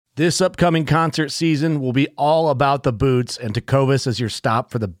This upcoming concert season will be all about the boots, and Tecovas is your stop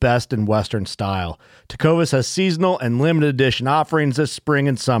for the best in Western style. Tecovas has seasonal and limited edition offerings this spring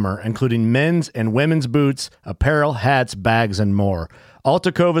and summer, including men's and women's boots, apparel, hats, bags, and more. All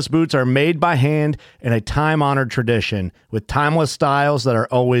Tecovas boots are made by hand in a time-honored tradition with timeless styles that are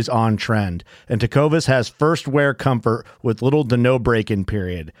always on trend. And Tecovas has first wear comfort with little to no break-in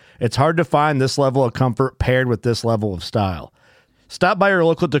period. It's hard to find this level of comfort paired with this level of style. Stop by your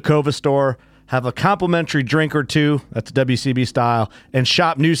local Tecovas store, have a complimentary drink or two, that's WCB style, and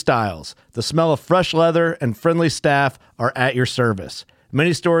shop new styles. The smell of fresh leather and friendly staff are at your service.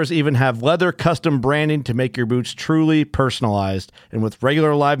 Many stores even have leather custom branding to make your boots truly personalized. And with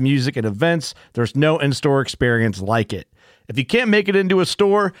regular live music and events, there's no in-store experience like it. If you can't make it into a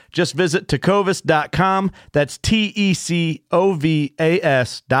store, just visit tecovas.com. That's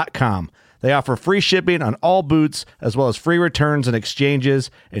TECOVAS.com. They offer free shipping on all boots, as well as free returns and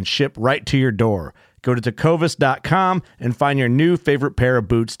exchanges, and ship right to your door. Go to tecovas.com and find your new favorite pair of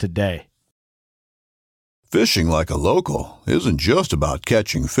boots today. Fishing like a local isn't just about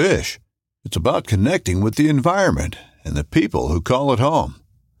catching fish. It's about connecting with the environment and the people who call it home.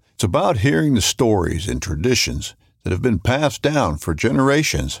 It's about hearing the stories and traditions that have been passed down for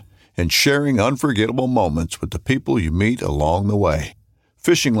generations and sharing unforgettable moments with the people you meet along the way.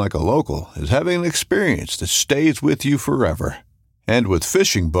 Fishing like a local is having an experience that stays with you forever. And with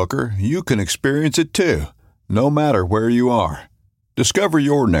Fishing Booker, you can experience it too, no matter where you are. Discover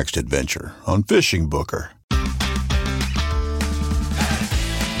your next adventure on Fishing Booker.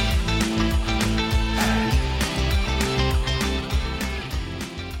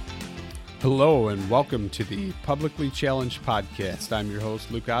 Hello and welcome to the Publicly Challenged Podcast. I'm your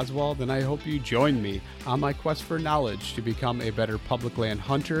host, Luke Oswald, and I hope you join me on my quest for knowledge to become a better public land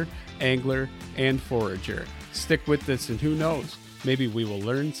hunter, angler, and forager. Stick with this and who knows, maybe we will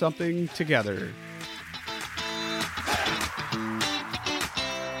learn something together.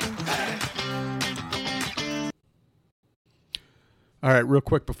 All right, real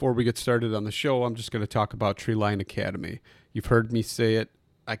quick before we get started on the show, I'm just going to talk about Treeline Academy. You've heard me say it.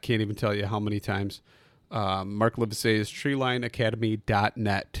 I can't even tell you how many times. Mark Livesay is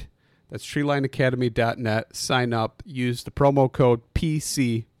treelineacademy.net. That's treelineacademy.net. Sign up. Use the promo code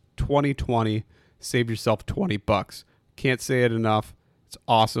PC2020. Save yourself $20. Can't say it enough. It's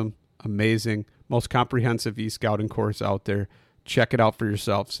awesome. Amazing. Most comprehensive e-scouting course out there. Check it out for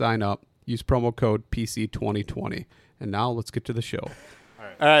yourself. Sign up. Use promo code PC2020. And now let's get to the show. All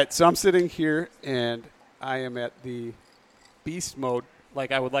right. So I'm sitting here, and I am at the beast mode.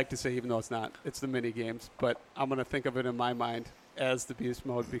 Like I would like to say, even though it's not, it's the mini games, but I'm going to think of it in my mind as the beast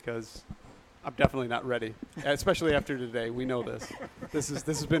mode because I'm definitely not ready, especially after today. We know this. This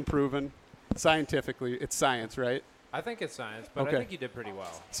has been proven scientifically. It's science, right? I think it's science, but okay. I think you did pretty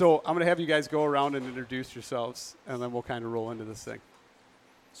well. So I'm going to have you guys go around and introduce yourselves, and then we'll kind of roll into this thing.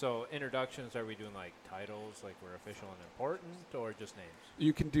 So introductions, are we doing like titles, like we're official and important, or just names?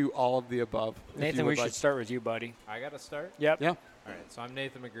 You can do all of the above. Nathan, we should start with you, buddy. I got to start? Yep. Yeah. All right, so I'm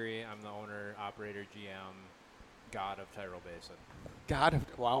Nathan McGree. I'm the owner, operator, GM, god of Tyrrell Basin. God,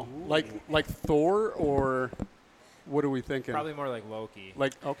 wow. Ooh. Like Thor, or what are we thinking? Probably more like Loki.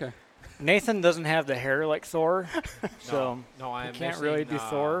 Like, okay. Nathan doesn't have the hair like Thor, so no, I can't really be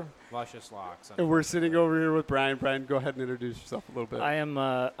Thor. Luscious locks. And we're sitting over here with Brian. Brian, go ahead and introduce yourself a little bit. I'm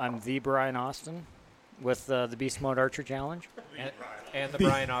the Brian Austin with the Beast Mode Archer Challenge. And the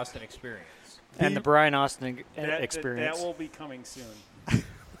Brian Austin Experience. And the Brian Austin Experience. That will be coming soon.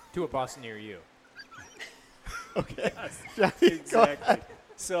 To a bus near you. Okay. Yes, exactly.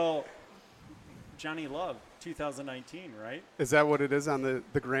 So, Johnny Love, 2019, right? Is that what it is on the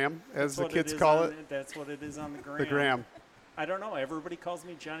gram, as the kids call it? That's what it is on the gram. The gram. I don't know. Everybody calls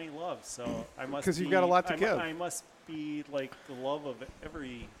me Johnny Love, so I must. Because you've got a lot to give. I must be like the love of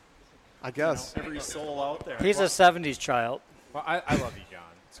every. I guess every soul out there. He's a '70s child. Well, I love you, John.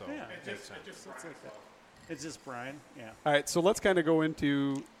 So yeah, it's just Brian. Yeah. All right, so let's kind of go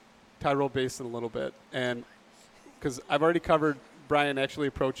into Tyrrell Basin a little bit, and because I've already covered. Brian actually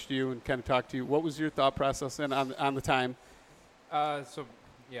approached you and kind of talked to you. What was your thought process on the time?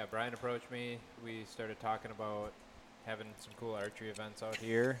 Brian approached me. We started talking about having some cool archery events out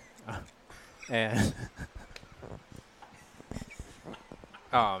here, and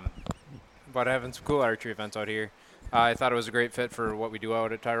about having some cool archery events out here. I thought it was a great fit for what we do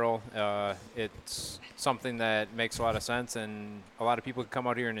out at Tyrrell. It's something that makes a lot of sense, and a lot of people can come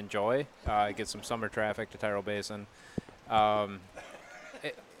out here and enjoy. Get some summer traffic to Tyrrell Basin.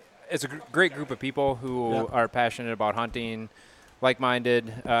 It's a great group of people who are passionate about hunting,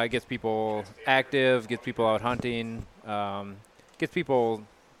 like-minded, gets people active, gets people out hunting, gets people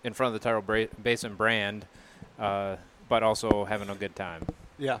in front of the Tyrrell Basin brand, but also having a good time.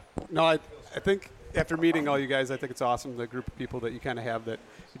 Yeah. No, I think after meeting all you guys, I think it's awesome, the group of people that you kind of have, that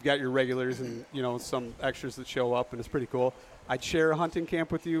you've got your regulars and, some extras that show up, and it's pretty cool. I'd share a hunting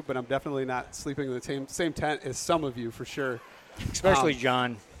camp with you, but I'm definitely not sleeping in the same tent as some of you for sure. Especially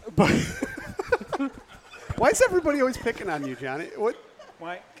John. But why is everybody always picking on you, Johnny? What?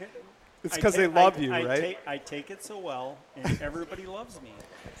 Why? It's because they love you, right? I take it so well, and everybody loves me.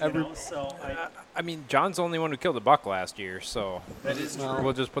 So I mean, John's the only one who killed a buck last year, so that is true.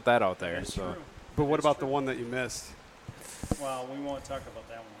 We'll just put that out there. That is so. true. But what about the one that you missed? Well, we won't talk about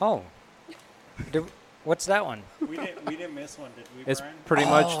that one. Oh. What's that one? We didn't miss one, did we, It's Brian? pretty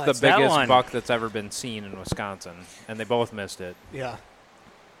much the it's that biggest one. buck that's ever been seen in Wisconsin, and they both missed it. Yeah.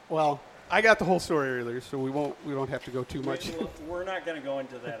 Well, I got the whole story earlier, so we don't have to go too much. We're not going to go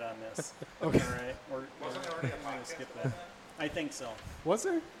into that on this. Okay. All right. We're going to skip that. I think so. Was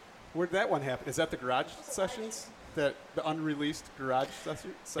there? Where'd that one happen? Is that the garage sessions? The unreleased garage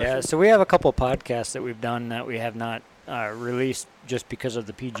sessions? Yeah, so we have a couple podcasts that we've done that we have not released just because of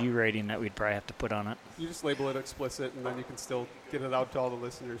the PG rating that we'd probably have to put on it. You just label it explicit, and then you can still get it out to all the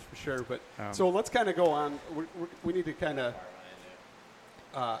listeners for sure. But so let's kind of go on. We need to kind of.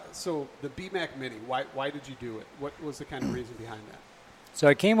 So the BMAC Mini, why did you do it? What was the kind of reason behind that? So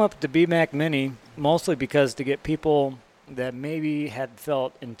I came up with the BMAC Mini mostly because to get people that maybe had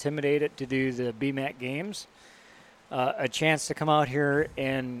felt intimidated to do the BMAC games a chance to come out here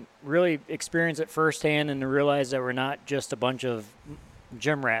and really experience it firsthand and to realize that we're not just a bunch of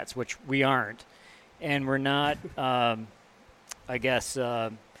gym rats, which we aren't, and we're not,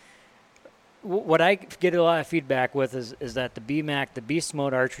 what I get a lot of feedback with is that the BMAC, the Beast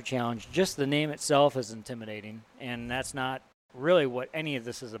Mode Archery Challenge, just the name itself is intimidating, and that's not really what any of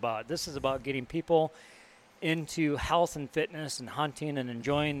this is about. This is about getting people into health and fitness and hunting and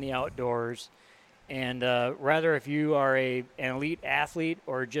enjoying the outdoors. And rather if you are an elite athlete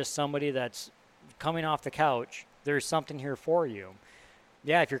or just somebody that's coming off the couch, there's something here for you.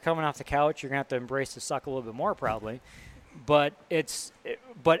 Yeah, if you're coming off the couch, you're going to have to embrace the suck a little bit more probably. But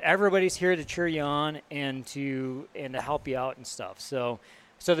everybody's here to cheer you on and to help you out and stuff. So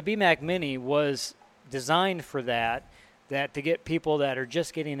the BMAC Mini was designed for that to get people that are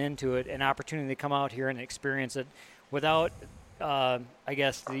just getting into it an opportunity to come out here and experience it without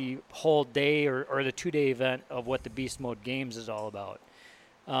the whole day or the 2-day event of what the Beast Mode Games is all about.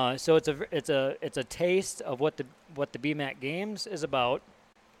 So it's a taste of what the BMAC Games is about.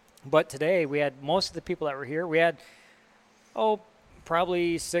 But today we had most of the people that were here. We had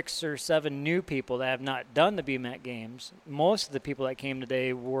probably 6 or 7 new people that have not done the BMAC Games. Most of the people that came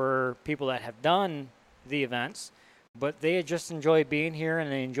today were people that have done the events, but they just enjoy being here and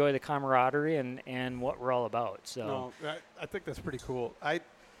they enjoy the camaraderie and what we're all about. So I think that's pretty cool. I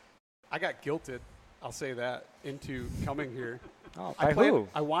got guilted, I'll say that, into coming here. Oh, by who?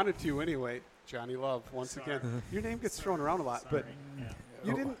 I wanted to anyway. Johnny Love, once again. Your name gets thrown around a lot, but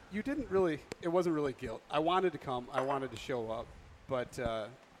you didn't really. It wasn't really guilt. I wanted to come. I wanted to show up, but I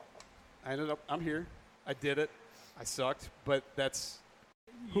ended up. I'm here. I did it. I sucked, but that's.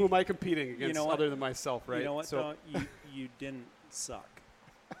 Who am I competing against other than myself, right? You know what, you didn't suck.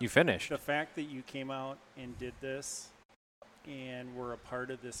 You finished. The fact that you came out and did this and were a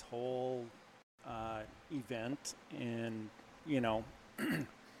part of this whole event and,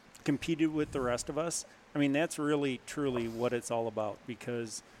 competed with the rest of us, I mean, that's really, truly what it's all about.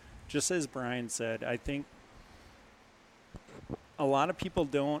 Because just as Brian said, I think a lot of people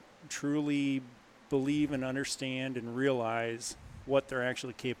don't truly believe and understand and realize what they're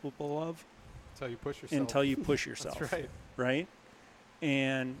actually capable of until you push yourself. That's right. Right?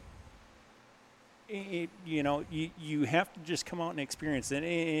 And you have to just come out and experience it.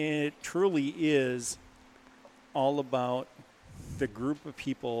 It truly is all about the group of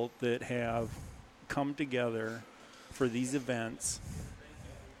people that have come together for these events.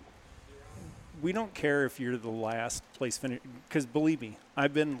 We don't care if you're the last place finish, because believe me,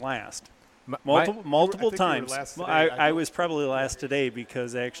 I've been last. Multiple times. I was probably last today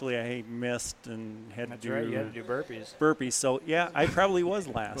because actually I missed and had to do burpees. Burpees. So yeah, I probably was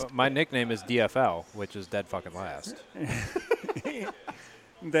last. Well, my nickname is DFL, which is dead fucking last.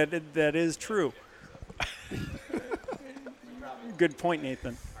 That is true. Good point,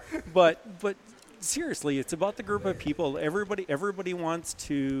 Nathan. But seriously, it's about the group of people. Everybody wants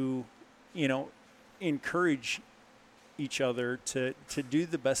to, encourage each other to do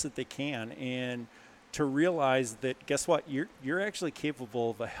the best that they can and to realize that, guess what, you're actually capable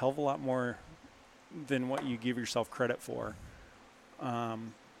of a hell of a lot more than what you give yourself credit for.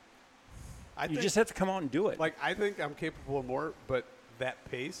 You just have to come out and do it. I think I'm capable of more, but that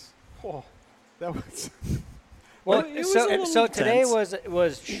pace. Oh, that was. Well, it was a little so today intense.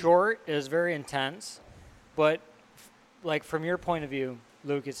 was short. It was very intense, but like from your point of view,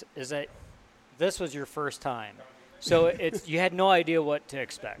 Lucas, is that this was your first time, so it's you had no idea what to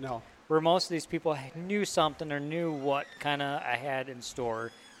expect. No. Where most of these people knew something or knew what kind of I had in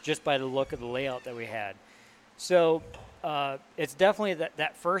store just by the look of the layout that we had. So it's definitely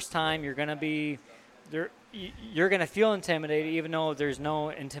that first time you're going to be there. You're going to feel intimidated, even though there's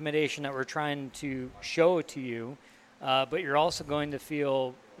no intimidation that we're trying to show to you. But you're also going to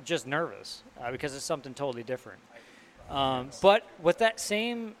feel just nervous because it's something totally different. But with that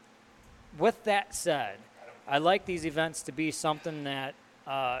said, I like these events to be something that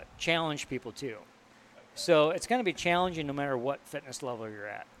challenge people too. So it's going to be challenging no matter what fitness level you're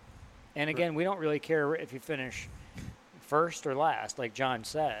at. And again, we don't really care if you finish first or last, like John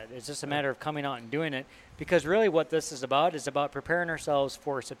said. It's just a matter of coming out and doing it, because really what this is about preparing ourselves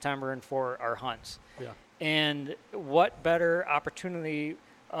for September and for our hunts. Yeah. And what better opportunity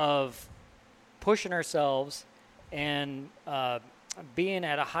of pushing ourselves and being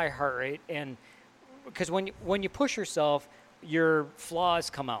at a high heart rate. And because when you push yourself, your flaws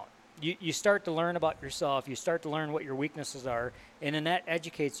come out. You start to learn about yourself. You start to learn what your weaknesses are, and then that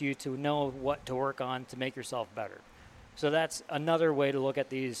educates you to know what to work on to make yourself better. So that's another way to look at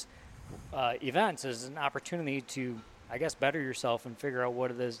these events, as an opportunity to, I guess, better yourself and figure out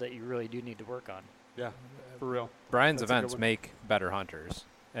what it is that you really do need to work on. Yeah, for real. Brian's That's a good events one. make better hunters,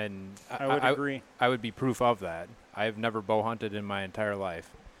 and I would agree. I would be proof of that. I've never bow hunted in my entire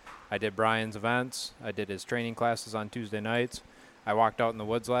life. I did Brian's events. I did his training classes on Tuesday nights. I walked out in the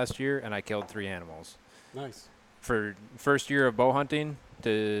woods last year, and I killed 3 animals. Nice. For first year of bow hunting,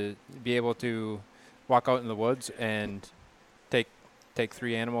 to be able to walk out in the woods and take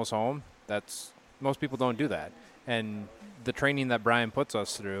 3 animals home, that's most people don't do that. And the training that Brian puts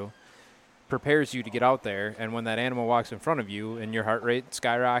us through prepares you to get out there, and when that animal walks in front of you and your heart rate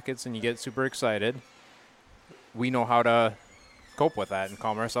skyrockets and you get super excited, we know how to cope with that and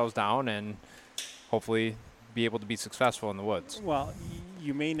calm ourselves down and hopefully be able to be successful in the woods. Well,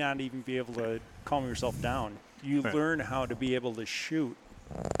 you may not even be able to calm yourself down. You Right. learn how to be able to shoot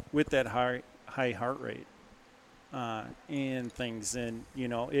with that high heart rate and things. And,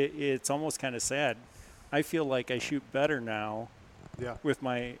 it's almost kind of sad. I feel like I shoot better now Yeah. with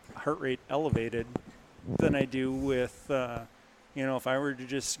my heart rate elevated than I do with, if I were to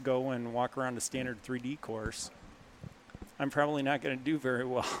just go and walk around a standard 3D course, I'm probably not going to do very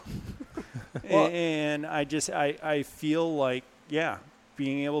well. And I feel like,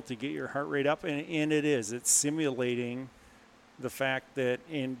 being able to get your heart rate up, and it's simulating the fact that,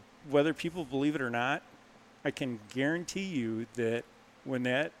 in whether people believe it or not, I can guarantee you that when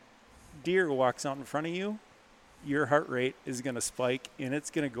that deer walks out in front of you, your heart rate is going to spike and it's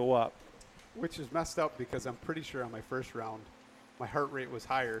going to go up. Which is messed up because I'm pretty sure on my first round, my heart rate was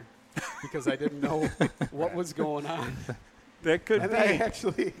higher because I didn't know what was going on. That could And be. I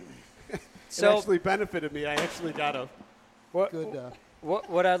actually, So- it actually benefited me. I actually got a What, good.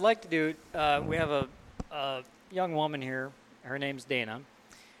 what I'd like to do, we have a young woman here. Her name's Dana.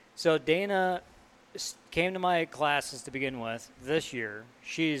 So Dana came to my classes to begin with this year.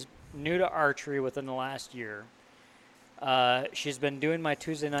 She's new to archery within the last year. She's been doing my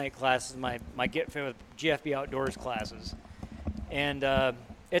Tuesday night classes, my Get Fit with GFB Outdoors classes. And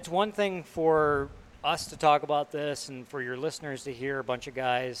it's one thing for us to talk about this and for your listeners to hear a bunch of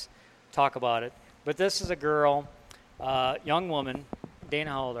guys talk about it. But this is a girl, young woman.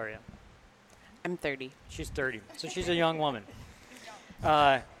 Dana, how old are you? I'm 30. She's 30. So she's a young woman.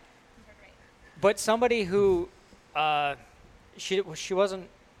 But somebody who, she wasn't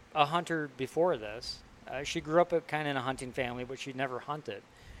a hunter before this. She grew up kind of in a hunting family, but she never hunted.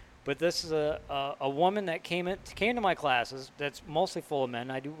 But this is a woman that came to my classes that's mostly full of men.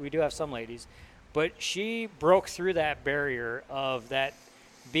 We do have some ladies. But she broke through that barrier of that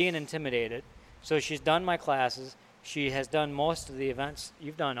being intimidated. So she's done my classes. She has done most of the events.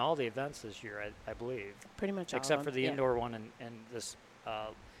 You've done all the events this year, I believe. Pretty much all Except of for them, the yeah. indoor one and this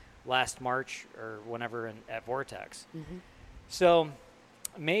last March or whenever at Vortex. Mm-hmm. So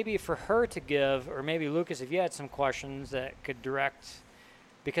maybe for her to give, or maybe Lucas, if you had some questions that could direct,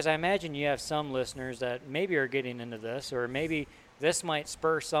 because I imagine you have some listeners that maybe are getting into this, or maybe this might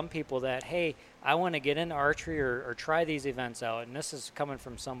spur some people that, hey, I want to get into archery or try these events out. And this is coming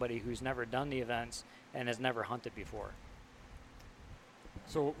from somebody who's never done the events and has never hunted before.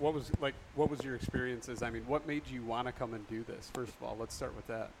 So what was your experiences? I mean, what made you want to come and do this? First of all, let's start with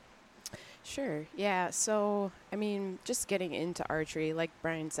that. Sure. Yeah. So, I mean, just getting into archery, like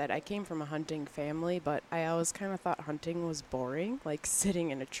Brian said, I came from a hunting family, but I always kind of thought hunting was boring, like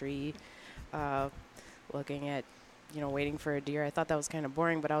sitting in a tree, uh, looking at, waiting for a deer. I thought that was kind of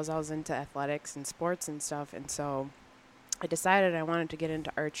boring, but I was always into athletics and sports and stuff. And so I decided I wanted to get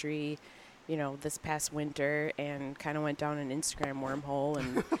into archery, this past winter, and kind of went down an Instagram wormhole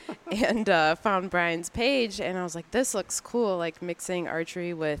and found Brian's page. And I was like, this looks cool, like mixing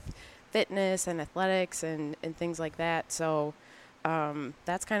archery with fitness and athletics and things like that. So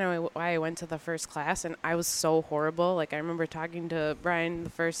that's kind of why I went to the first class, and I was so horrible. Like, I remember talking to Brian the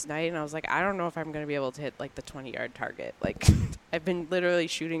first night, and I was like, I don't know if I'm going to be able to hit like the 20-yard target. Like, I've been literally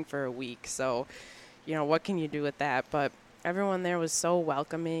shooting for a week, so what can you do with that? But everyone there was so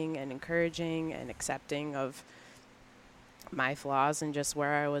welcoming and encouraging and accepting of my flaws and just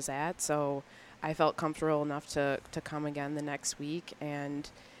where I was at. So I felt comfortable enough to come again the next week, and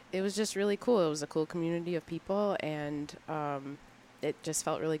it was just really cool. It was a cool community of people, and it just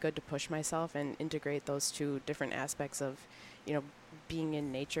felt really good to push myself and integrate those two different aspects of, being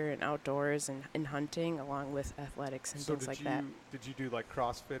in nature and outdoors and hunting along with athletics and things like that. Did you do like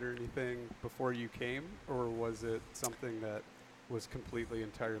CrossFit or anything before you came, or was it something that was completely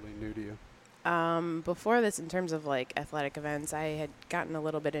entirely new to you? Before this, in terms of like athletic events, I had gotten a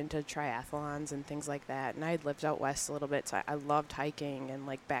little bit into triathlons and things like that, and I had lived out west a little bit, so I loved hiking and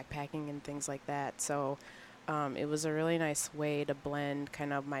like backpacking and things like that. So it was a really nice way to blend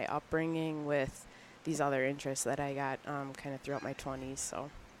kind of my upbringing with these other interests that I got kind of throughout my 20s.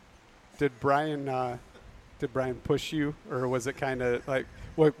 So Did Brian push you, or was it kind of like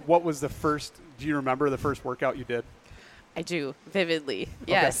what was the first? Do you remember the first workout you did? I do, vividly.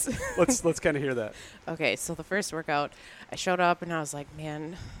 Yes. Okay. Let's kind of hear that. Okay, so the first workout, I showed up and I was like,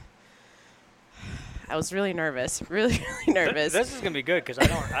 man, I was really nervous, really nervous. This is gonna be good because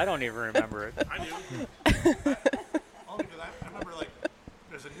I don't even remember it. I do. Only because I remember, like,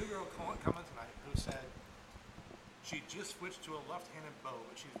 there's a new girl coming tonight who said she just switched to a left-handed bow,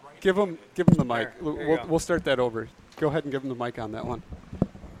 but she's right. Give him the mic. Here We'll start that over. Go ahead and give him the mic on that one.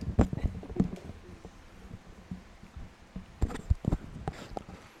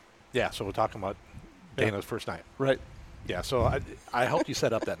 Yeah, so we're talking about Dana's first night. Right. Yeah, so I helped you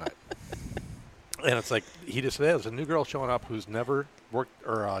set up that night. And it's like, he just said, there's a new girl showing up who's never worked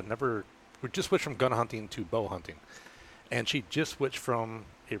or who just switched from gun hunting to bow hunting. And she just switched from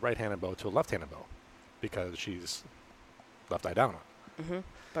a right-handed bow to a left-handed bow because she's left eye down. Mm-hmm.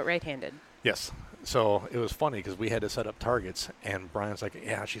 But right-handed. Yes. So it was funny because we had to set up targets, and Brian's like,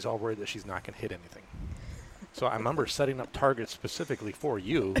 yeah, she's all worried that she's not going to hit anything. So I remember setting up targets specifically for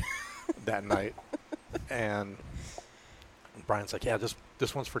you that night, and Brian's like, yeah,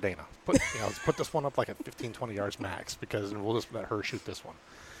 this one's for Dana. Let's put this one up like at 15, 20 yards max because we'll just let her shoot this one.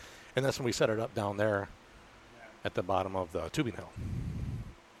 And that's when we set it up down there at the bottom of the tubing hill.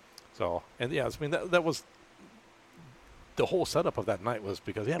 So, and yeah, I mean, that was the whole setup of that night was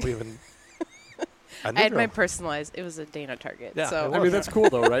because, we even... I had my personalized. It was a Dana target. Yeah, so I mean, that's cool,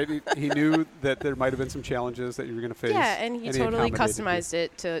 though, right? He knew that there might have been some challenges that you were going to face. Yeah, and he totally accommodated customized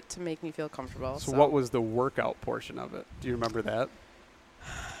it to make me feel comfortable. So what was the workout portion of it? Do you remember that?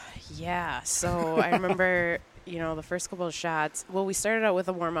 Yeah, so I remember, the first couple of shots. Well, we started out with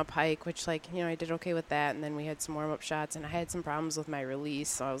a warm-up hike, which, I did okay with that, and then we had some warm-up shots, and I had some problems with my release,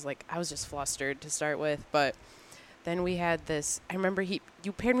 so I was just flustered to start with, but then we had this. I remember you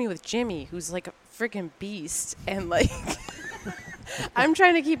paired me with Jimmy, who's like a freaking beast, and like I'm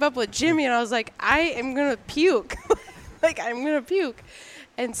trying to keep up with Jimmy, and I was like, I am gonna puke, I'm gonna puke,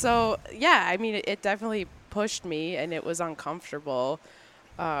 and so yeah, I mean, it definitely pushed me, and it was uncomfortable,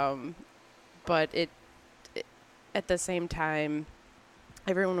 but it at the same time,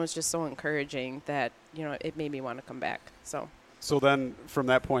 everyone was just so encouraging that it made me want to come back. So then from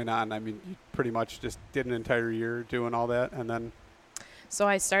that point on, I mean, you pretty much just did an entire year doing all that, and then? So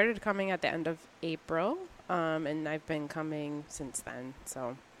I started coming at the end of April, and I've been coming since then.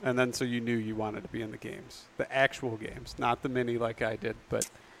 So. And then so you knew you wanted to be in the games, the actual games, not the mini like I did, but.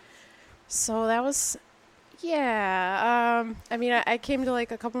 So that was, yeah. I mean, I came to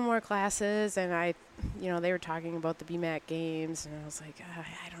like a couple more classes, and they were talking about the BMAC games, and I was like,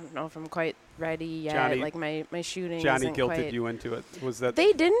 I don't know if I'm quite ready yet. Johnny, my shooting. Johnny isn't guilted quite. You into it. Was that?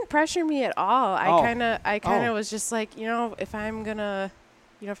 They didn't pressure me at all. Oh. I kind of was just like, if I'm gonna,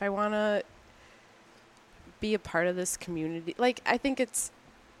 if I want to be a part of this community, I think it's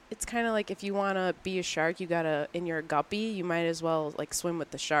kind of like if you want to be a shark, you gotta, in your guppy, you might as well swim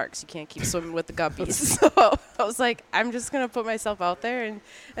with the sharks. You can't keep swimming with the guppies. So I was like, I'm just gonna put myself out there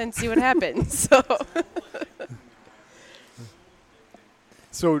and see what happens. So.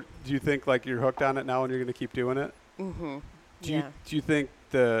 So do you think like you're hooked on it now and you're going to keep doing it? Mm-hmm. Do you think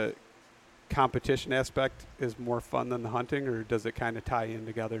the competition aspect is more fun than the hunting, or does it kind of tie in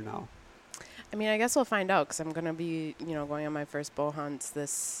together now? I mean, I guess we'll find out, because I'm going to be, going on my first bow hunts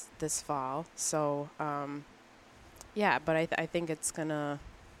this fall. So, yeah, but I think it's gonna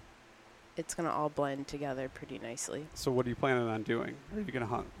all blend together pretty nicely. So what are you planning on doing? Are you going to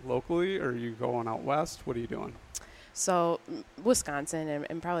hunt locally, or are you going out west? What are you doing? So Wisconsin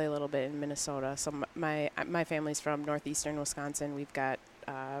and probably a little bit in Minnesota. So my family's from northeastern Wisconsin. We've got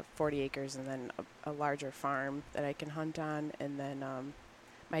 40 acres and then a larger farm that I can hunt on. And then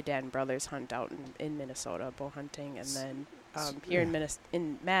my dad and brothers hunt out in Minnesota, bow hunting. And then here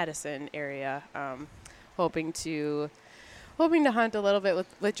in Madison area, hoping to hunt a little bit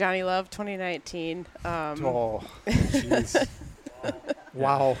with Johnny Love 2019. Oh, jeez.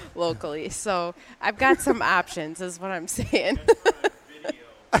 Wow. Locally. So I've got some options is what I'm saying.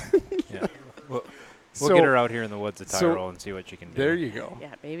 Yeah. We'll get her out here in the woods at Tyrol and see what she can do. There you go.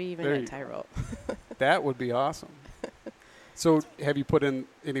 Yeah, maybe even at Tyrol. That would be awesome. So have you put in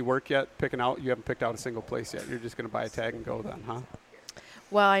any work yet picking out? You haven't picked out a single place yet. You're just going to buy a tag and go then, huh?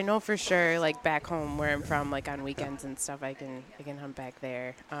 Well, I know for sure, like back home where I'm from, like on weekends and stuff, I can hunt back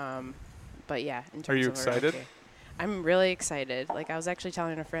there. But yeah, in terms Are you of excited? I'm really excited. Like I was actually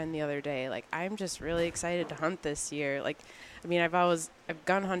telling a friend the other day, like I'm just really excited to hunt this year. Like, I mean, I've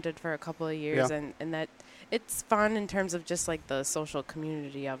gun hunted for a couple of years, and that it's fun in terms of just like the social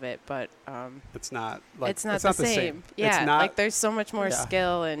community of it, but it's not the same. Yeah, it's not, like there's so much more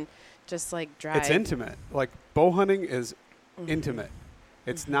skill and just like drive. It's intimate. Like bow hunting is intimate.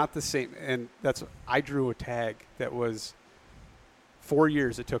 It's not the same, and I drew a tag that was 4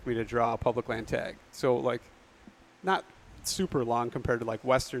 years it took me to draw a public land tag. So like, not super long compared to like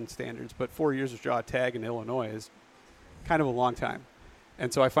Western standards, but 4 years to draw a tag in Illinois is kind of a long time.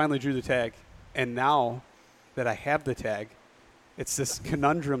 And so I finally drew the tag, and now that I have the tag, it's this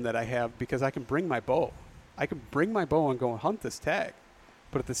conundrum that I have because I can bring my bow. I can bring my bow and go and hunt this tag,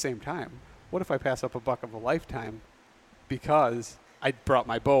 but at the same time, what if I pass up a buck of a lifetime because I brought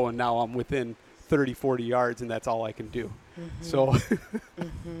my bow and now I'm within 30, 40 yards and that's all I can do. So,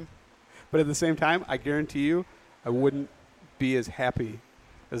 but at the same time, I guarantee you, I wouldn't be as happy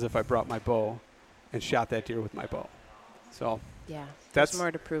as if I brought my bow and shot that deer with my bow. So yeah, that's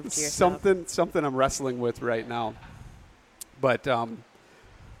more to prove to yourself. Something I'm wrestling with right now. But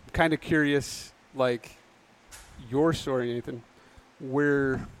kind of curious, like your story, Nathan,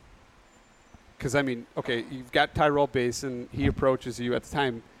 because I mean, okay, you've got Tyrol Basin. He approaches you at the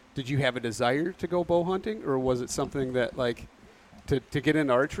time. Did you have a desire to go bow hunting, or was it something that like to get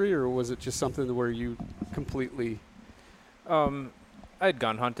into archery, or was it just something where you completely? I'd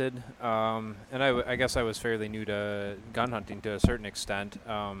gun hunted, and I guess I was fairly new to gun hunting to a certain extent.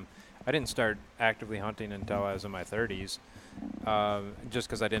 I didn't start actively hunting until I was in my 30s, just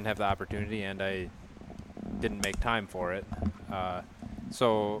because I didn't have the opportunity and I didn't make time for it.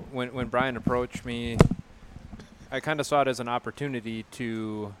 So when Brian approached me, I kind of saw it as an opportunity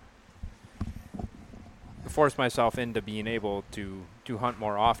to force myself into being able to hunt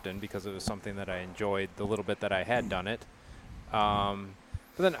more often because it was something that I enjoyed the little bit that I had done it. But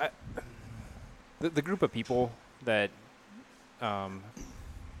then the group of people that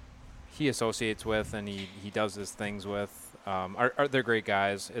he associates with and he does his things with they're great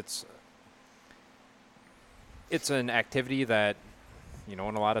guys. It's an activity that, in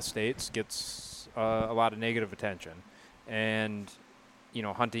a lot of states gets a lot of negative attention. And,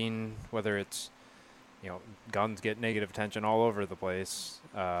 hunting, whether it's, guns get negative attention all over the place.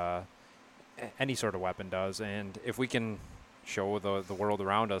 Any sort of weapon does. And if we can show the world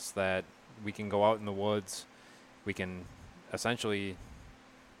around us that we can go out in the woods, we can essentially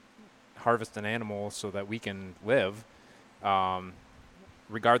harvest an animal so that we can live,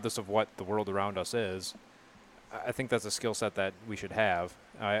 regardless of what the world around us is. I think that's a skill set that we should have.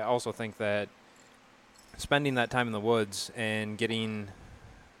 I also think that spending that time in the woods and getting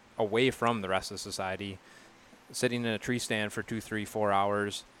away from the rest of society, sitting in a tree stand for 2, 3, 4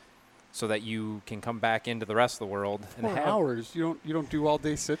 hours, so that you can come back into the rest of the world. 4 hours? You don't do all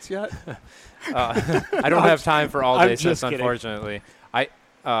day sits yet? I don't have time for all day sits, kidding. unfortunately.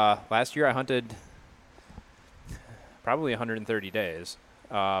 Last year I hunted probably 130 days,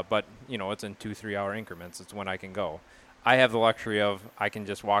 but it's in 2-3 hour increments. It's when I can go. I have the luxury of I can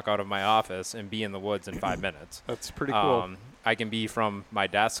just walk out of my office and be in the woods in 5 minutes. That's pretty cool. I can be from my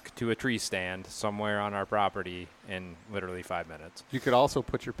desk to a tree stand somewhere on our property in literally 5 minutes. You could also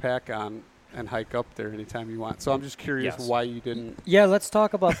put your pack on and hike up there anytime you want. So I'm just curious why you didn't. Yeah, let's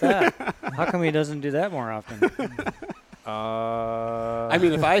talk about that. How come he doesn't do that more often? I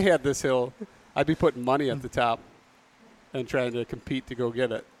mean, if I had this hill, I'd be putting money at the top and trying to compete to go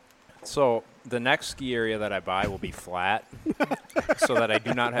get it. So the next ski area that I buy will be flat so that I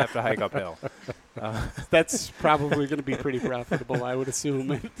do not have to hike uphill. That's probably going to be pretty profitable, I would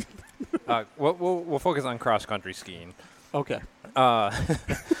assume. We'll focus on cross-country skiing. Okay.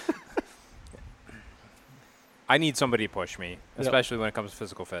 I need somebody to push me, especially when it comes to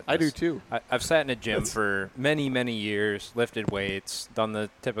physical fitness. I do too. I've sat in a gym for many, many years, lifted weights, done the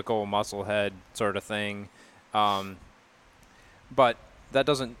typical muscle head sort of thing, but that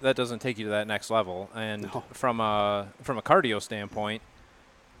doesn't take you to that next level. And from a cardio standpoint,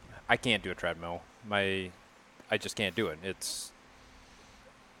 I can't do a treadmill. I just can't do it.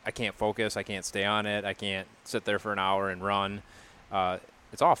 I can't focus. I can't stay on it. I can't sit there for an hour and run.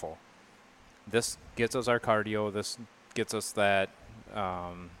 It's awful. This gets us our cardio. This gets us that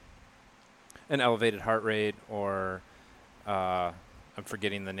an elevated heart rate, or I'm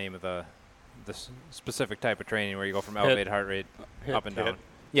forgetting the name of the specific type of training where you go from elevated heart rate up and down.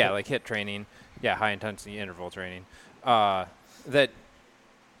 Yeah, like HIIT training. Yeah, high intensity interval training. That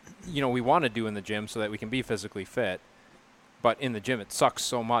we want to do in the gym so that we can be physically fit. But in the gym, it sucks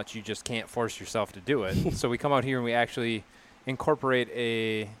so much you just can't force yourself to do it. So we come out here and we actually incorporate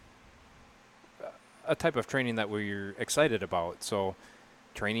a type of training that we're excited about. So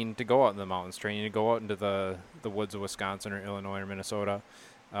training to go out in the mountains, training to go out into the woods of Wisconsin or Illinois or Minnesota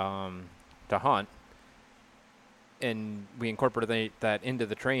to hunt. And we incorporate that into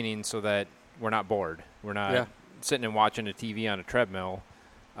the training so that we're not bored. We're not sitting and watching a TV on a treadmill.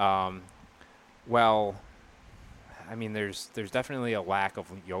 I mean, there's definitely a lack of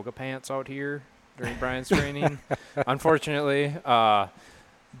yoga pants out here during Brian's training, unfortunately.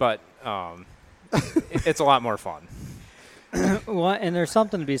 But it's a lot more fun. Well, and there's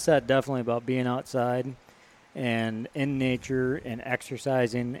something to be said definitely about being outside and in nature and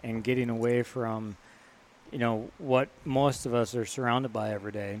exercising and getting away from, what most of us are surrounded by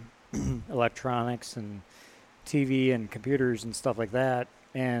every day, electronics and TV and computers and stuff like that.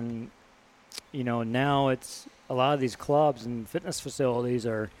 And, now it's a lot of these clubs and fitness facilities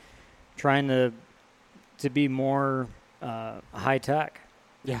are trying to be more high tech.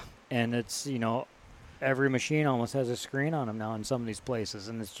 Yeah. And it's, every machine almost has a screen on them now in some of these places.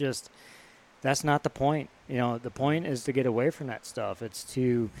 And it's just, that's not the point. The point is to get away from that stuff. It's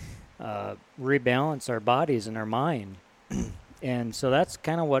to rebalance our bodies and our mind. And so that's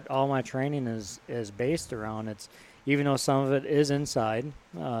kind of what all my training is based around. It's, even though some of it is inside,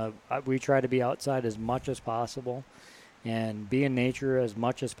 we try to be outside as much as possible and be in nature as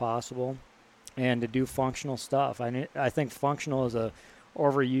much as possible and to do functional stuff. I think functional is a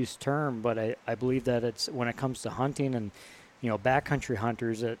overused term, but I believe that it's, when it comes to hunting and, backcountry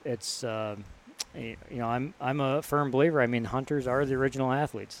hunters, it's I'm a firm believer. I mean, hunters are the original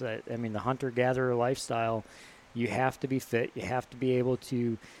athletes. I mean, the hunter-gatherer lifestyle, you have to be fit. You have to be able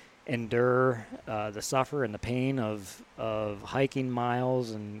to endure the suffer and the pain of hiking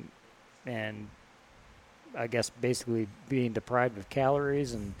miles and I guess basically being deprived of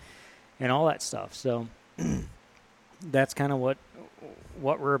calories and all that stuff. So that's kind of what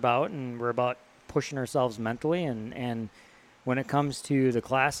we're about, and we're about pushing ourselves mentally. And when it comes to the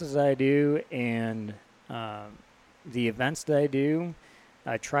classes that I do and the events that I do,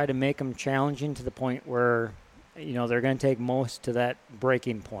 I try to make them challenging to the point where they're going to take most to that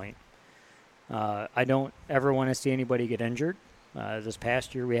breaking point. I don't ever want to see anybody get injured. This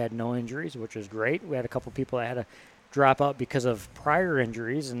past year we had no injuries, which was great. We had a couple people that had to drop out because of prior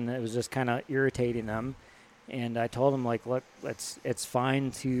injuries, and it was just kind of irritating them. And I told them, like, look, it's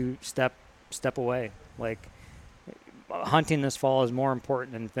fine to step away. Like, hunting this fall is more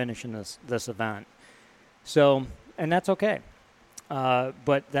important than finishing this event. So, and that's okay.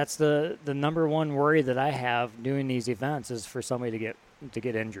 But that's the number one worry that I have doing these events is for somebody to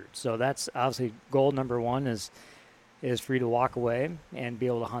get injured. So that's obviously goal number one is for you to walk away and be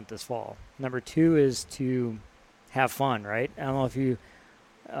able to hunt this fall. Number two is to have fun, right? I don't know if you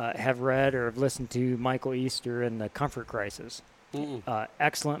have read or have listened to Michael Easter and The Comfort Crisis.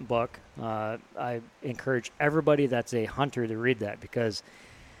 Excellent book. I encourage everybody that's a hunter to read that because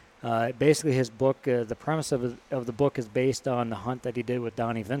basically his book, the premise of the book is based on the hunt that he did with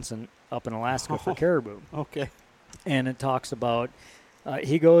Donnie Vincent up in Alaska for caribou. Okay. And it talks about,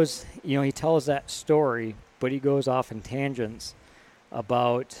 he tells that story, but he goes off in tangents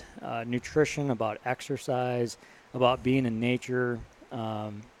about nutrition, about exercise, about being in nature,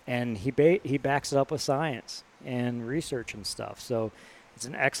 and he backs it up with science and research and stuff. So it's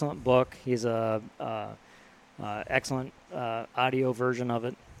an excellent book. He's a excellent audio version of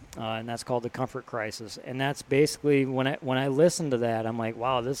it. and that's called the Comfort Crisis. And that's basically when I listen to that, I'm like,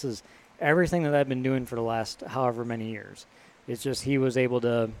 wow, this is everything that I've been doing for the last however many years. It's just he was able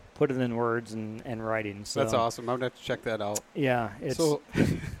to put it in words and writing. So That's awesome. I'm going to have to check that out. Yeah. It's, So,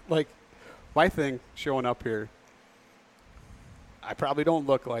 like, my thing showing up here, I probably don't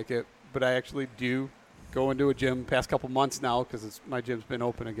look like it, but I actually do go into a gym past couple months now because my gym's been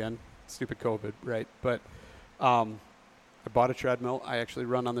open again. Stupid COVID, right? But I bought a treadmill. I actually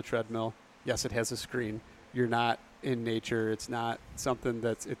run on the treadmill. Yes, it has a screen. You're not in nature. It's not something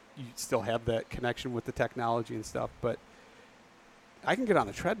you still have that connection with the technology and stuff, but I can get on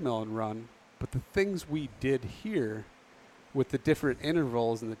the treadmill and run, but the things we did here with the different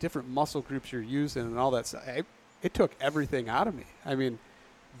intervals and the different muscle groups you're using and all that stuff, it took everything out of me. I mean,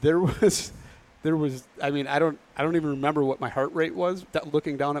 there was, I mean, I don't even remember what my heart rate was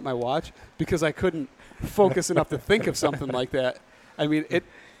looking down at my watch because I couldn't focus enough to think of something like that. I mean,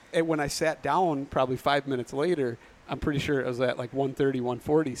 when I sat down probably 5 minutes later, I'm pretty sure it was at like 130,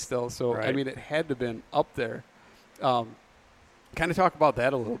 140 still. So, Right. I mean, it had to have been up there. Kind of talk about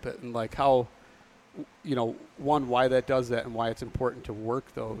that a little bit and like how, one, why that does that and why it's important to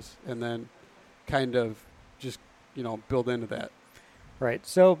work those, and then kind of just, build into that. Right.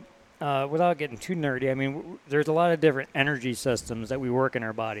 So without getting too nerdy, I mean, there's a lot of different energy systems that we work in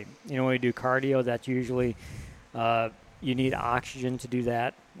our body. When we do cardio, that's usually you need oxygen to do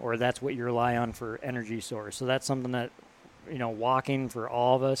that, or that's what you rely on for energy source. So that's something that, walking for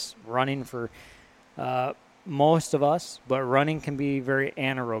all of us, running for most of us, but running can be very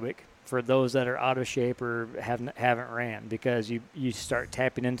anaerobic for those that are out of shape or haven't ran, because you start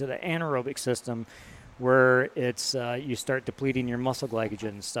tapping into the anaerobic system where it's you start depleting your muscle glycogen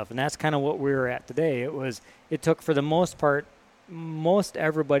and stuff. And that's kind of what we were at today. It took, for the most part, most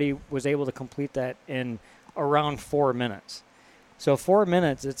everybody was able to complete that in around 4 minutes. So 4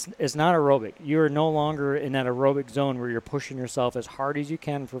 minutes, it's not aerobic. You are no longer in that aerobic zone where you're pushing yourself as hard as you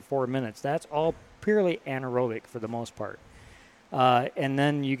can for 4 minutes. That's all purely anaerobic for the most part. And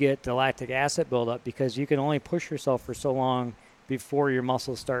then you get the lactic acid buildup because you can only push yourself for so long before your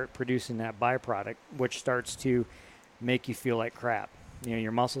muscles start producing that byproduct, which starts to make you feel like crap.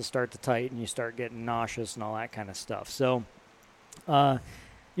 Your muscles start to tighten, you start getting nauseous and all that kind of stuff. So,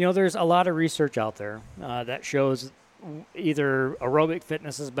 there's a lot of research out there that shows either aerobic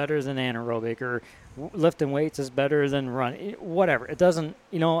fitness is better than anaerobic, or lifting weights is better than running, whatever. It doesn't,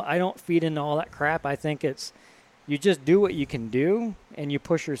 I don't feed into all that crap. I think it's, you just do what you can do and you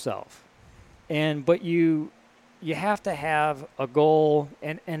push yourself. But you have to have a goal,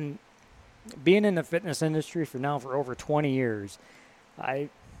 and being in the fitness industry for over 20 years, I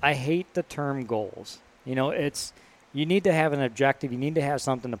hate the term goals. You need to have an objective. You need to have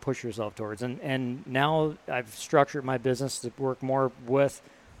something to push yourself towards. And now I've structured my business to work more with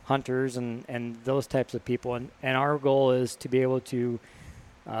hunters and those types of people. And our goal is to be able to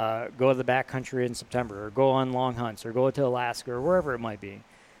go to the backcountry in September, or go on long hunts, or go to Alaska, or wherever it might be.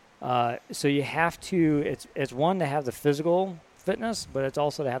 So you have to, it's one, to have the physical fitness, but it's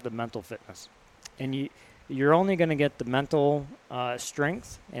also to have the mental fitness. And you're only going to get the mental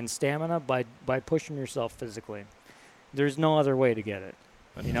strength and stamina by pushing yourself physically. There's no other way to get it.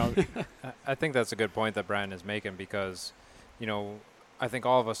 I think that's a good point that Brian is making, because, I think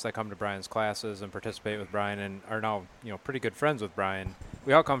all of us that come to Brian's classes and participate with Brian and are now, pretty good friends with Brian,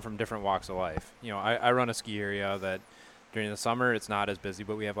 we all come from different walks of life. I run a ski area that during the summer it's not as busy,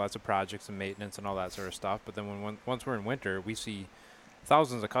 but we have lots of projects and maintenance and all that sort of stuff. But then once we're in winter, we see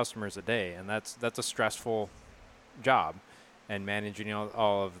thousands of customers a day, and that's a stressful job, and managing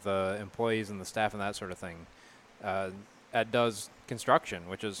all of the employees and the staff and that sort of thing. Ed does construction,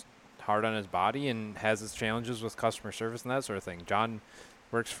 which is hard on his body and has its challenges with customer service and that sort of thing. John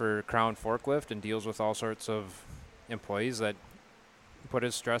works for Crown Forklift and deals with all sorts of employees that put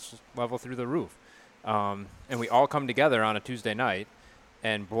his stress level through the roof. And we all come together on a Tuesday night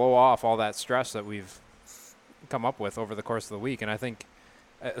and blow off all that stress that we've come up with over the course of the week. And I think,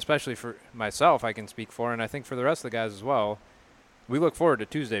 especially for myself, I can speak for, and I think for the rest of the guys as well, we look forward to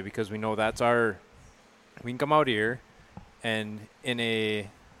Tuesday because we know we can come out here and in a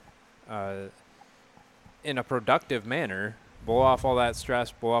productive manner, blow off all that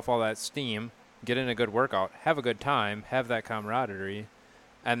stress, blow off all that steam, get in a good workout, have a good time, have that camaraderie,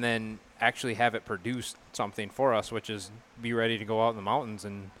 and then actually have it produce something for us, which is be ready to go out in the mountains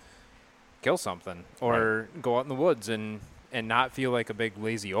and kill something, or go out in the woods and not feel like a big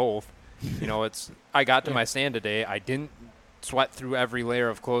lazy oaf. I got to my stand today. I didn't sweat through every layer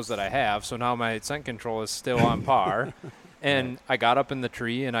of clothes that I have, so now my scent control is still on par. And I got up in the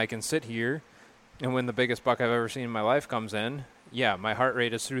tree, and I can sit here, and when the biggest buck I've ever seen in my life comes in, yeah, my heart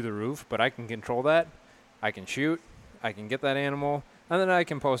rate is through the roof, but I can control that. I can shoot. I can get that animal, and then I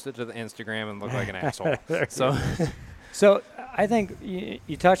can post it to the Instagram and look like an asshole. So I think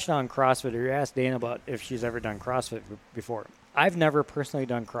you touched on CrossFit, or you asked Dana about if she's ever done CrossFit before. I've never personally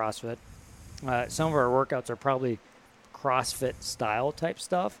done CrossFit. Some of our workouts are probably CrossFit style type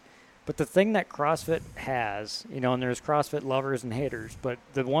stuff. But the thing that CrossFit has, and there's CrossFit lovers and haters, but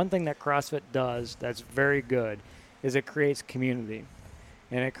the one thing that CrossFit does that's very good is it creates community.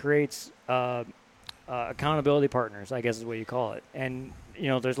 And it creates accountability partners, I guess is what you call it. And,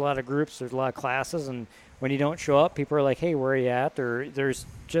 there's a lot of groups, there's a lot of classes, and when you don't show up, people are like, hey, where are you at? Or there's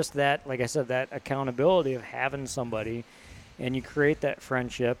just that, like I said, that accountability of having somebody, and you create that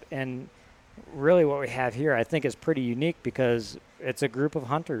friendship. And really what we have here, I think, is pretty unique because it's a group of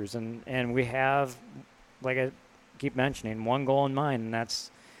hunters, and we have, like I keep mentioning, one goal in mind, and that's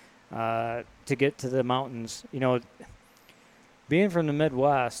to get to the mountains. Being from the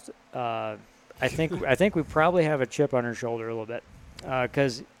Midwest, I think we probably have a chip on our shoulder a little bit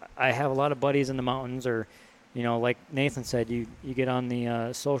because I have a lot of buddies in the mountains, or like Nathan said, you get on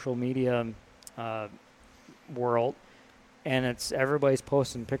the social media world, and it's everybody's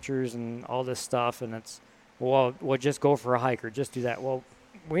posting pictures and all this stuff, and it's we'll just go for a hike or just do that. Well,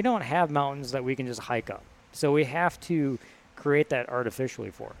 we don't have mountains that we can just hike up, so we have to create that artificially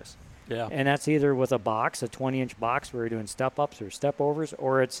for us. Yeah. And that's either with a box, a 20-inch box where we're doing step-ups or step-overs,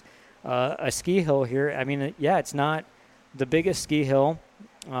 or it's a ski hill here. I mean, it's not the biggest ski hill,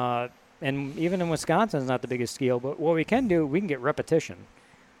 and even in Wisconsin, it's not the biggest ski hill. But what we can do, we can get repetition.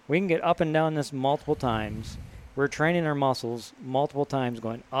 We can get up and down this multiple times. We're training our muscles multiple times,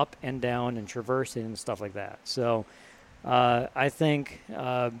 going up and down and traversing and stuff like that. So I think,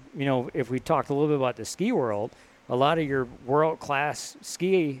 if we talked a little bit about the ski world, a lot of your world-class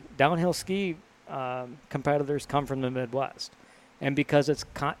downhill ski competitors come from the Midwest. And because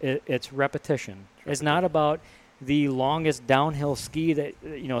it's repetition. It's not about the longest downhill ski that,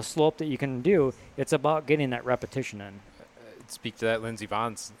 slope that you can do. It's about getting that repetition in. Speak to that Lindsey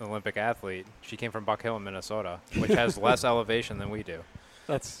Vonn's Olympic athlete. She came from Buck Hill in Minnesota, which has less elevation than we do.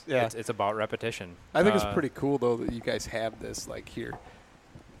 That's It's about repetition. I think it's pretty cool though that you guys have this like here,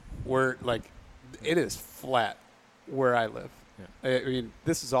 where like it is flat where I live. Yeah. I mean,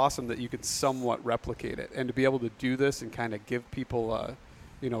 this is awesome that you can somewhat replicate it, and to be able to do this and kind of give people a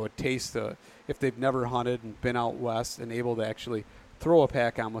taste if they've never hunted and been out west and able to actually throw a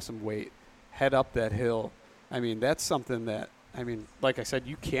pack on with some weight, head up that hill. I mean, that's something that. I mean, like I said,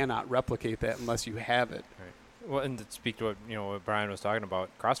 you cannot replicate that unless you have it. Right. Well, and to speak to what Brian was talking about,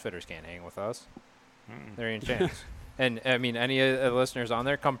 CrossFitters can't hang with us. There ain't a chance. And, I mean, any of the listeners on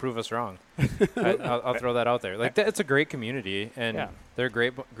there, come prove us wrong. I'll throw that out there. Like, it's a great community, and they're a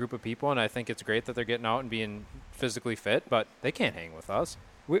great group of people, and I think it's great that they're getting out and being physically fit, but they can't hang with us.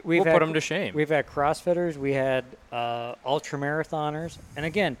 We'll put them to shame. We've had CrossFitters. We had ultramarathoners. And,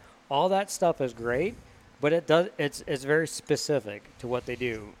 again, all that stuff is great. But it's very specific to what they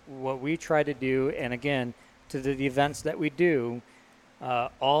do. What we try to do, and again, to the events that we do,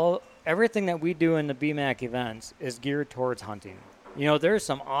 everything that we do in the BMAC events is geared towards hunting. There's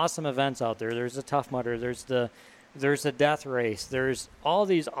some awesome events out there. There's the Tough Mudder. There's the Death Race. There's all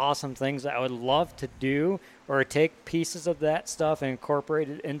these awesome things that I would love to do, or take pieces of that stuff and incorporate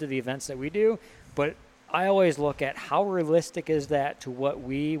it into the events that we do. But I always look at how realistic is that to what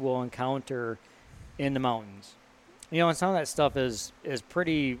we will encounter in the mountains. And some of that stuff is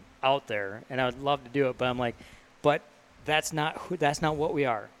pretty out there, and I would love to do it, but I'm like, but that's not what we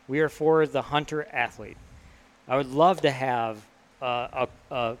are. We are for the hunter athlete. I would love to have a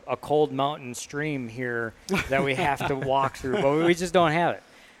cold mountain stream here that we have to walk through, but we just don't have it.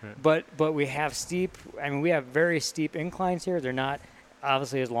 Right. But we have we have very steep inclines here. They're not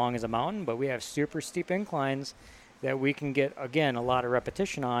obviously as long as a mountain, but we have super steep inclines that we can get, again, a lot of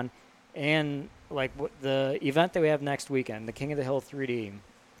repetition on. And like the event that we have next weekend, the King of the Hill 3D,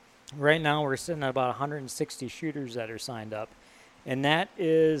 right now we're sitting at about 160 shooters that are signed up. And that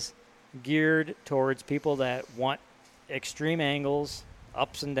is geared towards people that want extreme angles,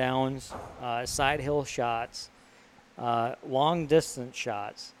 ups and downs, side hill shots, long distance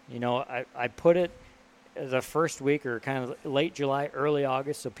shots. I put it the first week or kind of late July, early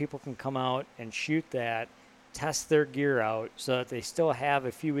August, so people can come out and shoot that, test their gear out, so that they still have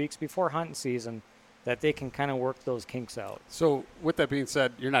a few weeks before hunting season that they can kind of work those kinks out. So with that being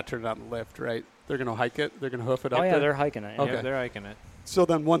said, you're not turning on the lift, right? They're going to hike it? They're going to hoof it up there? there? They're hiking it. Okay. Yeah, they're hiking it. So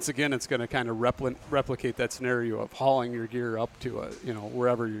then once again, it's going to kind of replicate that scenario of hauling your gear up to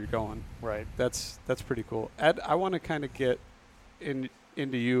wherever you're going. Right. That's pretty cool. Ed, I want to kind of get into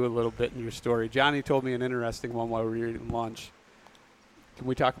you a little bit in your story. Johnny told me an interesting one while we were eating lunch. Can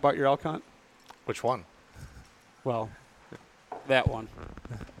we talk about your elk hunt? Which one? Well, that one.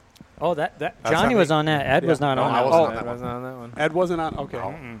 Oh, that That's Johnny not was me. on that. Ed was not No, on I that. wasn't Oh, on that wasn't on that one. Ed wasn't on? Okay.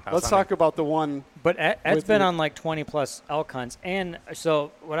 No, that's Let's not talk about the one. but Ed's with been the- on like 20 plus elk hunts, and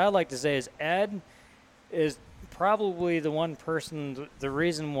so what I'd like to say is Ed is probably the one person, the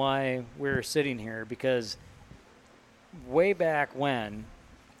reason why we're sitting here, because way back when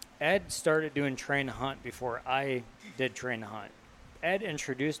Ed started doing train to hunt before I did train to hunt. Ed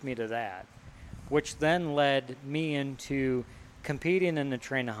introduced me to that, which then led me into competing in the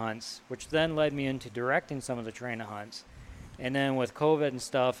train to hunts, which then led me into directing some of the train to hunts. And then with COVID and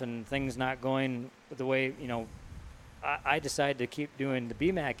stuff and things not going the way, I decided to keep doing the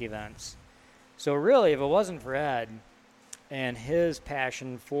BMAC events. So really, if it wasn't for Ed and his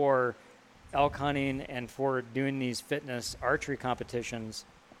passion for elk hunting and for doing these fitness archery competitions,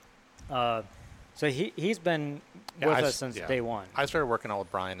 so he's been with us since day one. I started working out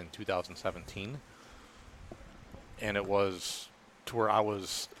with Brian in 2017, and it was to where I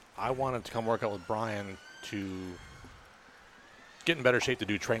wanted to come work out with Brian to get in better shape to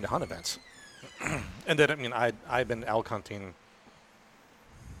do train to hunt events. And then, I've been elk hunting,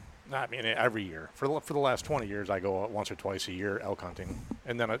 every year. For the last 20 years, I go out once or twice a year elk hunting.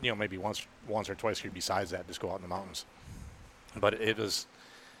 And then, maybe once or twice a year besides that, just go out in the mountains. But it was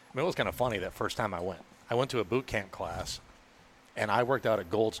kind of funny that first time I went. I went to a boot camp class, and I worked out at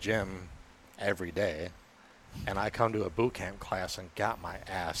Gold's Gym every day. And I come to a boot camp class and got my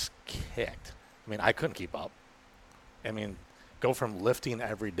ass kicked. I couldn't keep up. Go from lifting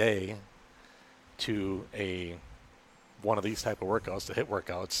every day to one of these type of workouts, to hit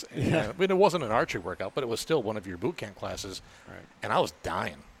workouts. And, it wasn't an archery workout, but it was still one of your boot camp classes. Right. And I was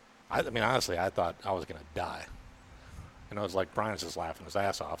dying. Honestly, I thought I was going to die. And I was like, Brian's just laughing his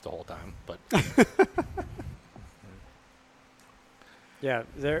ass off the whole time. But Yeah,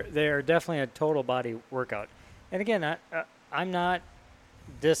 they're definitely a total body workout. And again, I'm not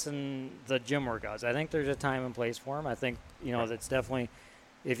dissing the gym workouts. I think there's a time and place for them. I think that's definitely,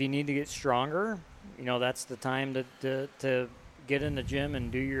 if you need to get stronger, that's the time to get in the gym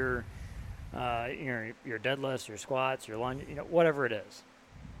and do your deadlifts, your squats, your lunge, whatever it is.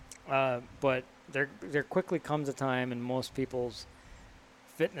 But there quickly comes a time in most people's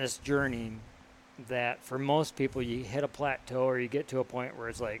fitness journey that for most people you hit a plateau or you get to a point where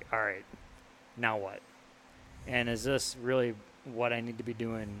it's like, all right, now what? And is this really what I need to be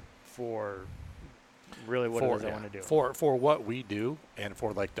doing for really what it is I want to do? For what we do and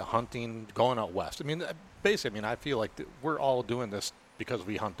for like the hunting, going out west. Basically, I feel like we're all doing this because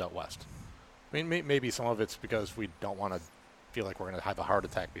we hunt out west. Maybe some of it's because we don't want to feel like we're going to have a heart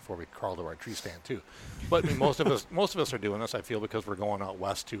attack before we crawl to our tree stand too. But most of us are doing this, I feel, because we're going out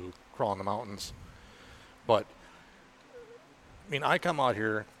west to crawl in the mountains. But I come out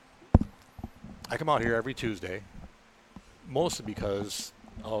here every Tuesday, mostly because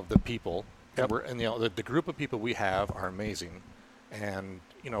of the people. Yep. And the group of people we have are amazing, and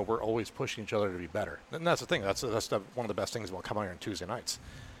we're always pushing each other to be better. And that's the thing. That's one of the best things about coming out here on Tuesday nights,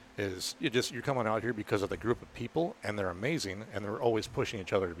 is you're coming out here because of the group of people, and they're amazing, and they're always pushing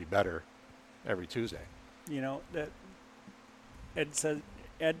each other to be better every Tuesday. That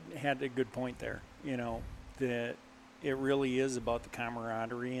Ed had a good point there. That it really is about the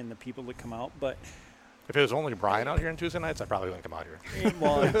camaraderie and the people that come out, but. If it was only Brian out here on Tuesday nights, I probably wouldn't come out here.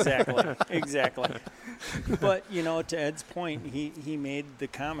 Well, exactly. But, to Ed's point, he made the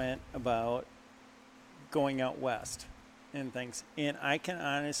comment about going out west and things. And I can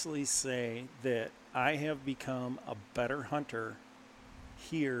honestly say that I have become a better hunter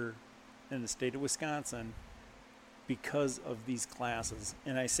here in the state of Wisconsin because of these classes.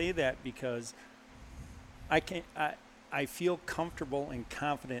 And I say that because I feel comfortable and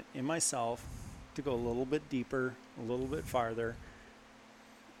confident in myself to go a little bit deeper, a little bit farther.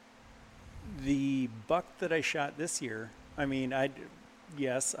 The buck that I shot this year, I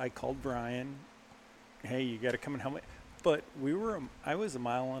called Brian, hey, you got to come and help me. But I was 1.5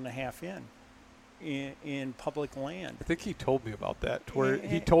 miles in public land. I think he told me about that, where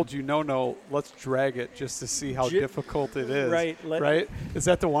he told you, no, let's drag it just to see how difficult it is. Right. Right? Is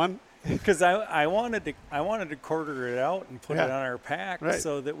that the one? Because I wanted to quarter it out and put it on our pack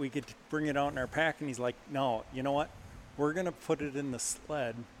so that we could bring it out in our pack. And he's like, no, you know what? We're going to put it in the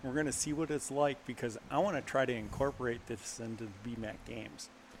sled. We're going to see what it's like because I want to try to incorporate this into the BMAC games.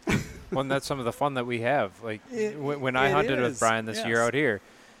 Well, and that's some of the fun that we have. Like when I hunted with Brian this year out here,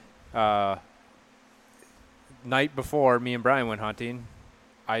 night before me and Brian went hunting,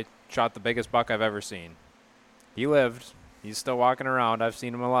 I shot the biggest buck I've ever seen. He lived. He's still walking around. I've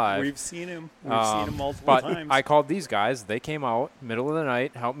seen him alive. We've seen him. We've seen him multiple but times. I called these guys. They came out middle of the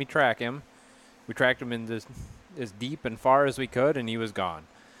night, helped me track him. We tracked him in as deep and far as we could, and he was gone.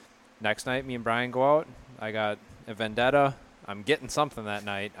 Next night, me and Brian go out. I got a vendetta. I'm getting something that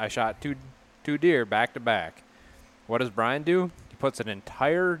night. I shot two deer back to back. What does Brian do? He puts an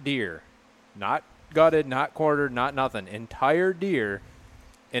entire deer, not gutted, not quartered, not nothing, entire deer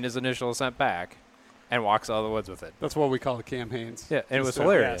in his initial ascent back, and walks out of the woods with it. That's what we call a Cam Haines. Yeah, and it was Just to-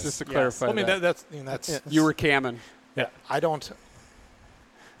 hilarious. Just to Yes. clarify Well, I mean, that. that's You were camming. Yeah, I don't.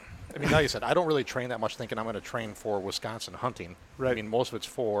 I mean, like you said, I don't really train that much thinking I'm going to train for Wisconsin hunting. Right. I mean, most of it's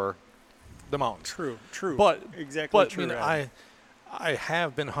for the mountains. True. But exactly But true. I mean, Ed. I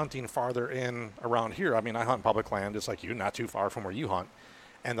have been hunting farther in around here. I mean, I hunt public land just like you, not too far from where you hunt.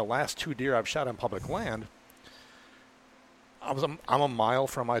 And the last 2 deer I've shot on public land, I'm a mile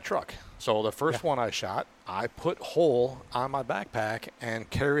from my truck. So the first one I shot, I put whole on my backpack and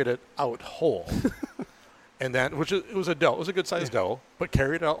carried it out whole. And then, it was a doe. It was a good sized doe, but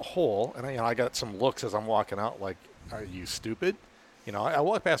carried it out whole. And I got some looks as I'm walking out, like, "Are you stupid?" I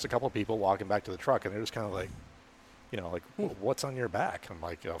walked past a couple of people walking back to the truck, and they're just kind of like, "What's on your back?" I'm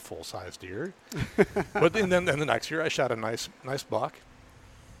like, "A full size deer." But then the next year, I shot a nice buck,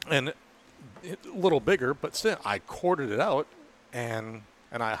 and a little bigger, but still, I quartered it out, and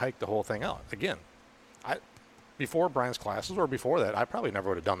I hiked the whole thing out again. Before Brian's classes or before that, I probably never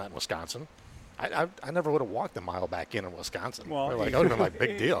would have done that in Wisconsin. I never would have walked a mile back in Wisconsin. Well, that would have been like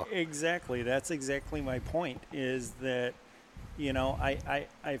big deal. Exactly. That's exactly my point. Is that,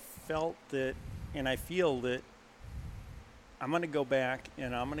 I felt that, and I feel that I'm going to go back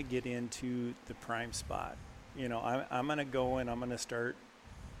and I'm going to get into the prime spot. I'm going to go and I'm going to start,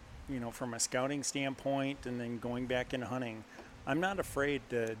 from a scouting standpoint, and then going back into hunting. I'm not afraid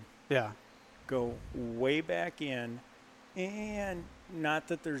to go way back in, and not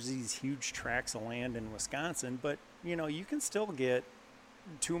that there's these huge tracts of land in Wisconsin, but you can still get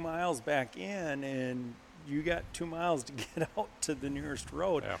 2 miles back in, and you got 2 miles to get out to the nearest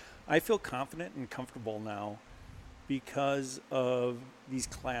road. Yeah. I feel confident and comfortable now because of these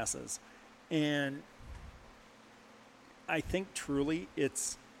classes, and I think truly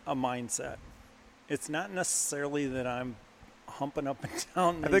it's a mindset. It's not necessarily that I'm humping up and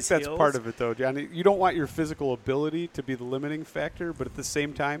down these I think that's hills. part of it, though, Johnny. You don't want your physical ability to be the limiting factor, but at the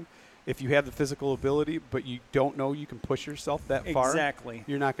same time, if you have the physical ability but you don't know you can push yourself that far, Exactly.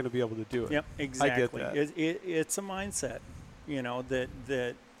 you're not going to be able to do it. Yep, exactly. I get that. It's a mindset,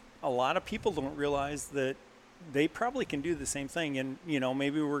 that a lot of people don't realize that they probably can do the same thing. And,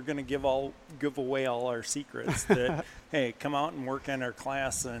 maybe we're going to give away all our secrets that, hey, come out and work on our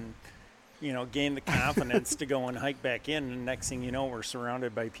class and, gain the confidence to go and hike back in. And next thing you know, we're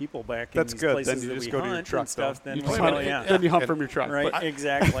surrounded by people back That's in these good. places Then you that just we go to your hunt truck, and stuff. though. Then You we just go, hunt- Then you hunt from your truck. Right,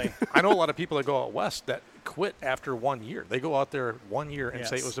 exactly. I know a lot of people that go out west that quit after 1 year. They go out there 1 year and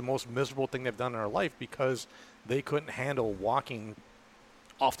say it Yes. was the most miserable thing they've done in their life because they couldn't handle walking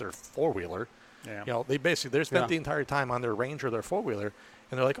off their four-wheeler. Yeah. They spent the entire time on their Ranger, their four-wheeler,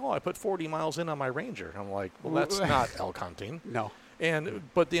 and they're like, "Oh, I put 40 miles in on my Ranger." I'm like, "Well, that's not elk hunting." No.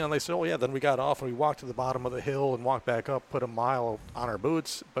 But they said, "Oh yeah." Then we got off and we walked to the bottom of the hill and walked back up, put a mile on our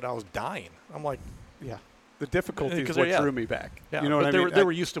boots, but I was dying. I'm like, Yeah. The difficulty is Because what they're- drew me back. yeah. You know but what they I were mean? they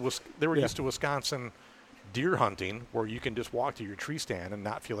were used to Yeah. used to Wisconsin deer hunting where you can just walk to your tree stand and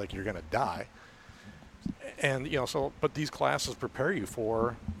not feel like you're going to die. And but these classes prepare you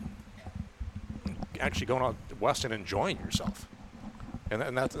for actually going out west and enjoying yourself.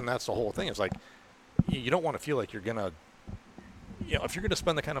 And that's the whole thing. It's like you don't want to feel like you're going to if you're going to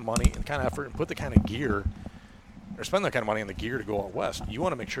spend the kind of money and kind of effort and put the kind of gear or spend that kind of money on the gear to go out west, you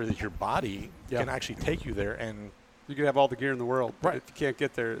want to make sure that your body can actually take you there. And You could have all the gear in the world, but Right. if you can't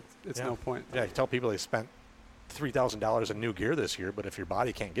get there, it's no point. Yeah, you tell people they spent $3,000 in new gear this year, but if your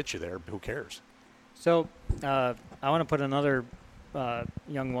body can't get you there, who cares? So I want to put another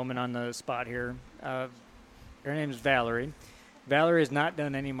young woman on the spot here. Her name is Valerie. Valerie has not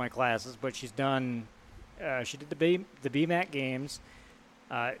done any of my classes, but she's done. She did the BMAC games.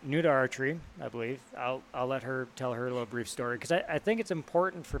 New to archery, I believe. I'll let her tell her little brief story because I think it's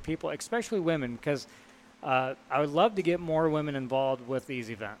important for people, especially women, because I would love to get more women involved with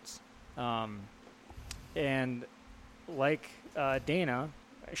these events. And like Dana,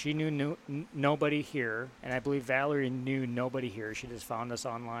 she knew nobody here, and I believe Valerie knew nobody here. She just found us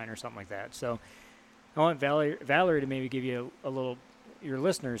online or something like that. So I want Valerie to maybe give you a little, your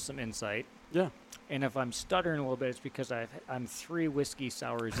listeners, some insight. Yeah. And if I'm stuttering a little bit, it's because I'm 3 whiskey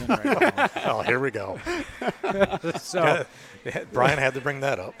sours in right now. Oh, here we go. So Brian had to bring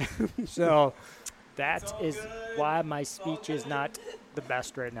that up. So that is why my speech is not the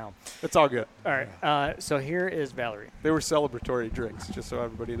best right now. It's all good. All right, so here is Valerie. They were celebratory drinks, just so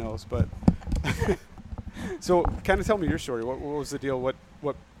everybody knows. But so, kind of tell me your story. What was the deal? What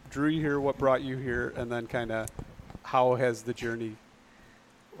drew you here? What brought you here? And then, kind of, how has the journey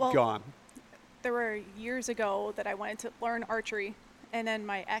gone? There were years ago that I wanted to learn archery, and then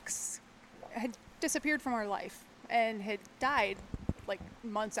my ex had disappeared from our life and had died like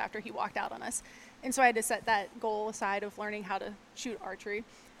months after he walked out on us. And so I had to set that goal aside of learning how to shoot archery.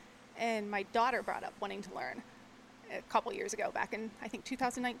 And my daughter brought up wanting to learn a couple years ago, back in, I think,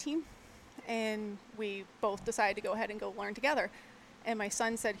 2019. And we both decided to go ahead and go learn together. And my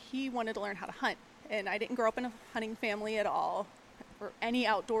son said he wanted to learn how to hunt. And I didn't grow up in a hunting family at all, or any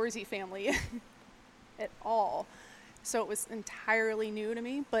outdoorsy family at all. So it was entirely new to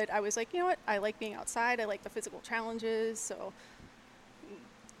me. But I was like, you know what? I like being outside. I like the physical challenges. So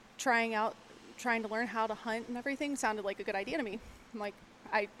trying to learn how to hunt and everything sounded like a good idea to me. Like,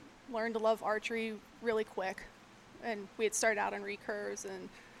 I learned to love archery really quick. And we had started out on recurves and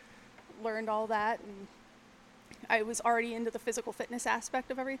learned all that. And I was already into the physical fitness aspect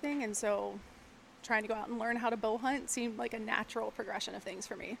of everything. And so trying to go out and learn how to bow hunt seemed like a natural progression of things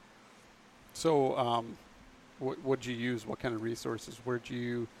for me. So, what'd you use? What kind of resources? Where'd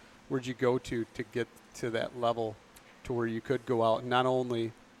you go to get to that level, to where you could go out and not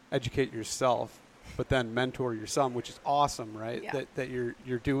only educate yourself, but then mentor your son, which is awesome, right? Yeah. That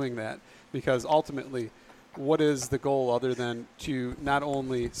you're doing that, because ultimately, what is the goal other than to not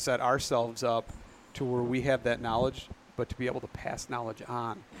only set ourselves up to where we have that knowledge, but to be able to pass knowledge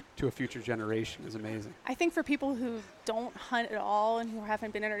on to a future generation is amazing. I think for people who don't hunt at all and who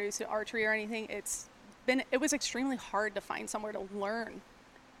haven't been introduced to archery or anything, it was extremely hard to find somewhere to learn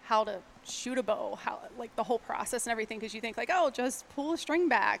how to shoot a bow, how, like, the whole process and everything, because you think like, oh, just pull a string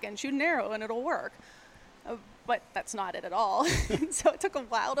back and shoot an arrow and it'll work. But that's not it at all. So it took a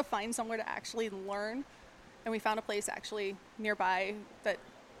while to find somewhere to actually learn. And we found a place actually nearby that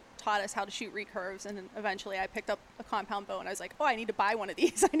taught us how to shoot recurves. And then eventually I picked up a compound bow and I was like, oh, I need to buy one of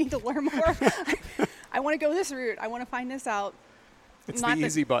these. I need to learn more. I want to go this route. I want to find this out. It's the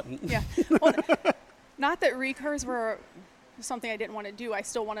easy button. Yeah. Well, not that recurves were something I didn't want to do. I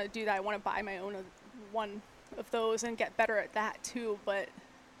still want to do that. I want to buy my own one of those and get better at that too. But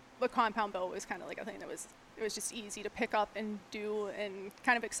the compound bow was kind of like a thing that it was just easy to pick up and do and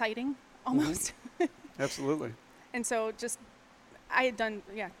kind of exciting almost. Mm-hmm. Absolutely. And so I had done,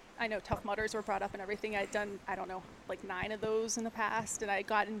 I know Tough Mudders were brought up and everything. I had done, I don't know, like 9 of those in the past. And I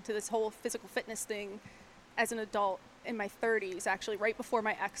got into this whole physical fitness thing as an adult in my 30s, actually right before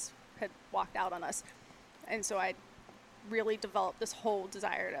my ex had walked out on us. And so I really developed this whole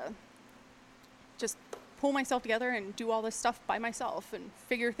desire to just pull myself together and do all this stuff by myself and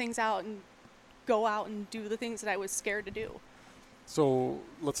figure things out and go out and do the things that I was scared to do. So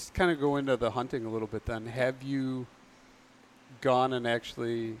let's kind of go into the hunting a little bit then. Have you gone and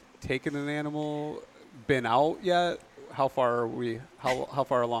actually taken an animal, been out yet? How far are we? How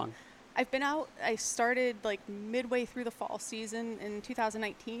far along? I've been out. I started like midway through the fall season in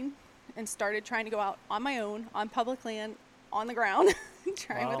 2019 and started trying to go out on my own, on public land, on the ground,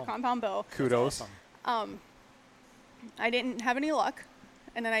 trying with a compound bow. Kudos. I didn't have any luck.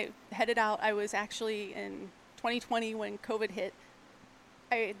 And then I headed out. I was actually in 2020 when COVID hit.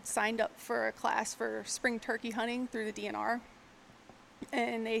 I had signed up for a class for spring turkey hunting through the DNR.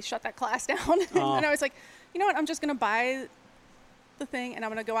 And they shut that class down. And I was like, you know what? I'm just going to buy the thing and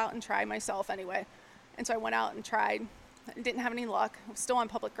I'm going to go out and try myself anyway. And so I went out and tried. I didn't have any luck. I was still on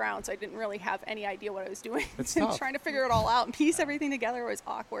public ground, so I didn't really have any idea what I was doing. It's and tough. Trying to figure it all out and piece everything together was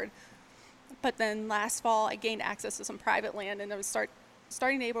awkward. But then last fall, I gained access to some private land, and I was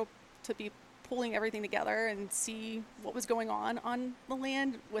starting able to be pulling everything together and see what was going on the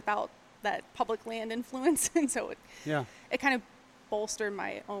land without that public land influence. And so it kind of bolstered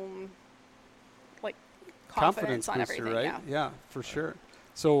my own confidence on booster, everything. Right? Yeah, for sure.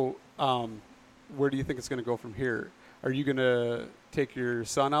 So where do you think it's going to go from here? Are you going to take your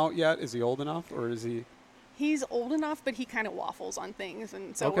son out yet? Is he old enough, or is he? He's old enough, but he kind of waffles on things.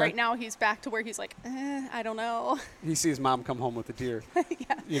 And so Okay. right now he's back to where he's like, I don't know. He sees mom come home with a deer.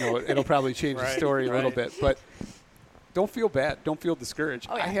 Yeah. You know, it'll probably change the story a little bit. But don't feel bad. Don't feel discouraged.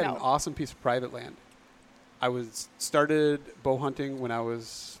 Oh, yeah, I had an awesome piece of private land. I started bow hunting when I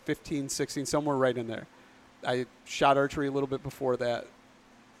was 15, 16, somewhere right in there. I shot archery a little bit before that.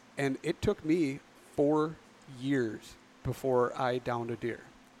 And it took me 4 years before I downed a deer.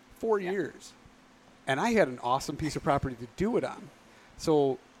 4 years. And I had an awesome piece of property to do it on.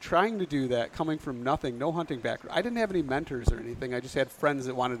 So trying to do that, coming from nothing, no hunting background. I didn't have any mentors or anything. I just had friends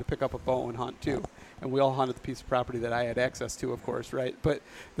that wanted to pick up a bow and hunt too. And we all hunted the piece of property that I had access to, of course, right? But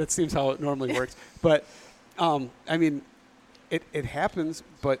that seems how it normally works. But, I mean, it happens,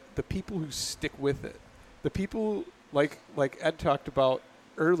 but the people who stick with it, the people like Ed talked about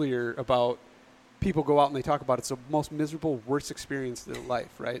earlier about people go out and they talk about it's the most miserable, worst experience of their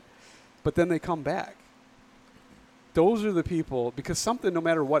life, right? But then they come back. Those are the people, because something, no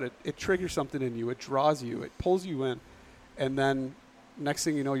matter what, it triggers something in you. It draws you. It pulls you in. And then next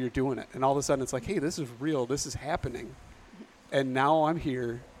thing you know, you're doing it. And all of a sudden it's like, hey, this is real. This is happening. And now I'm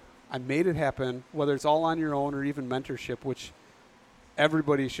here. I made it happen, whether it's all on your own or even mentorship, which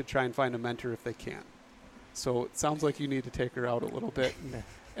everybody should try and find a mentor if they can. So it sounds like you need to take her out a little bit.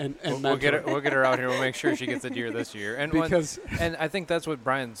 And we'll get her out here. We'll make sure she gets a deer this year. And and I think that's what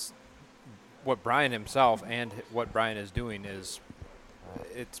Brian himself and what Brian is doing is,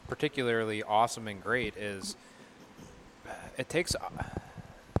 it's particularly awesome and great. Is it takes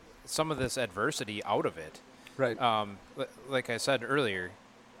some of this adversity out of it. Right. Like I said earlier,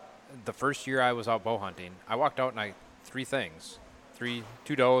 the first year I was out bow hunting, I walked out and three things: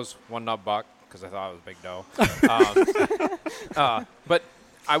 two does, one nut buck, because I thought it was a big doe. But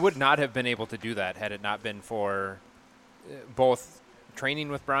I would not have been able to do that had it not been for both training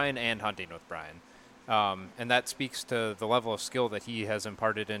with Brian and hunting with Brian. And that speaks to the level of skill that he has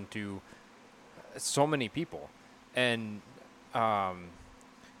imparted into so many people. And,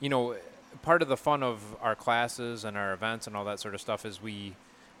 you know, part of the fun of our classes and our events and all that sort of stuff is we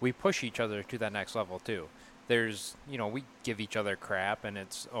push each other to that next level too. There's, you know, we give each other crap and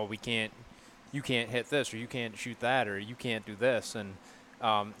it's, oh, you can't hit this, or you can't shoot that, or you can't do this. And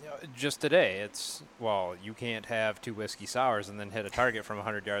just today, it's, well, you can't have 2 whiskey sours and then hit a target from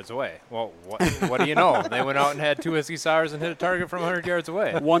 100 yards away. Well, what do you know? They went out and had 2 whiskey sours and hit a target from 100 yards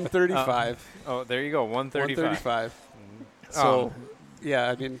away. 135. Oh, there you go, 135. So, yeah,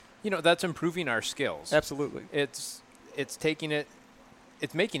 I mean, you know, that's improving our skills. Absolutely. It's making it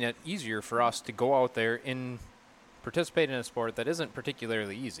easier for us to go out there and participate in a sport that isn't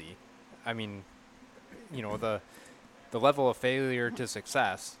particularly easy. I mean, you know, the level of failure to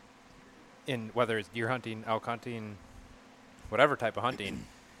success in whether it's deer hunting, elk hunting, whatever type of hunting,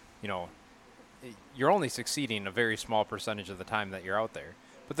 you know, you're only succeeding a very small percentage of the time that you're out there.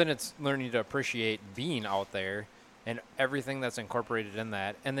 But then it's learning to appreciate being out there and everything that's incorporated in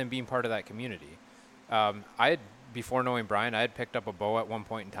that, and then being part of that community. Before knowing Brian, I had picked up a bow at one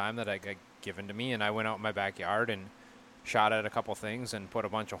point in time that I got given to me, and I went out in my backyard and shot at a couple things and put a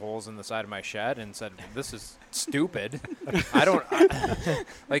bunch of holes in the side of my shed and said, this is stupid.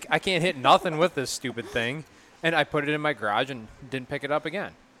 I can't hit nothing with this stupid thing. And I put it in my garage and didn't pick it up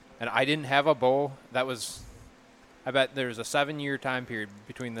again. And I didn't have a bow that was, I bet there's a 7-year time period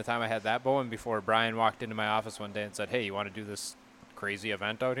between the time I had that bow and before Brian walked into my office one day and said, hey, you want to do this crazy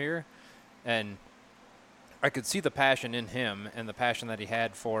event out here? And I could see the passion in him and the passion that he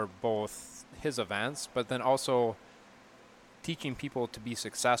had for both his events, but then also teaching people to be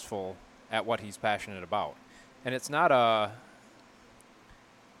successful at what he's passionate about. And it's not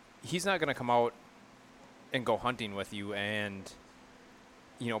he's not going to come out and go hunting with you and,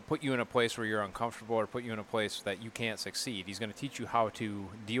 you know, put you in a place where you're uncomfortable or put you in a place that you can't succeed. He's going to teach you how to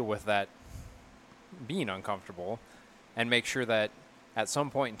deal with that being uncomfortable and make sure that at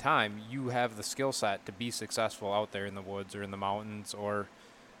some point in time you have the skill set to be successful out there in the woods or in the mountains or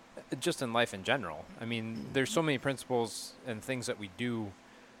just in life in general. I mean, there's so many principles and things that we do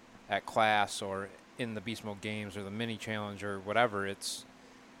at class or in the Beast Mode games or the mini challenge or whatever. It's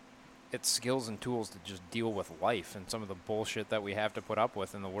skills and tools to just deal with life and some of the bullshit that we have to put up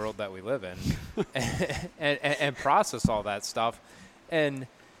with in the world that we live in and process all that stuff. And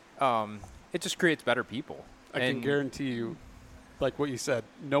it just creates better people. I can guarantee you, like what you said,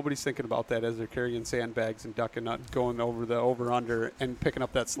 nobody's thinking about that as they're carrying sandbags and ducking up, going over the over-under and picking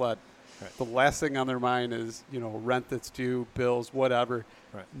up that sled. Right. The last thing on their mind is, you know, rent that's due, bills, whatever.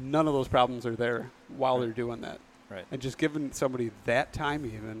 Right. None of those problems are there while they're doing that. Right. And just giving somebody that time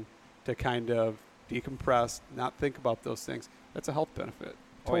even to kind of decompress, not think about those things, that's a health benefit.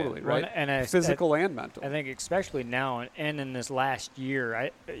 Totally, right? Well, and physical and mental. I think especially now and in this last year,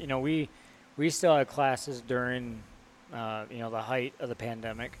 we still had classes during the height of the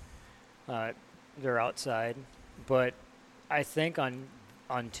pandemic. They're outside. But I think on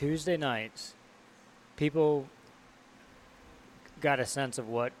Tuesday nights, people got a sense of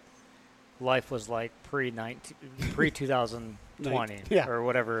what life was like pre-2020 or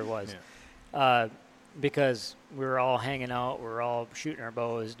whatever it was. Yeah. Because we were all hanging out, we were all shooting our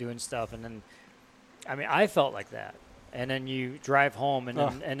bows, doing stuff. And then, I mean, I felt like that. and then you drive home, and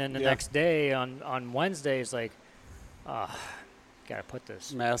then the next day on Wednesday is like, gotta put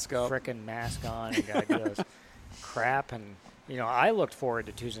this Mask up. frickin' mask on and gotta do this crap. And I looked forward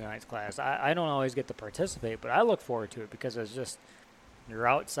to Tuesday night's class. I don't always get to participate, but I look forward to it because it's just you're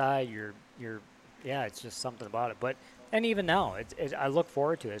outside, you're it's just something about it. But and even now, I look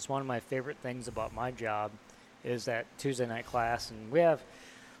forward to it. It's one of my favorite things about my job is that Tuesday night class, and we have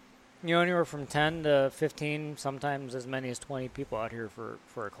anywhere from 10 to 15, sometimes as many as 20 people out here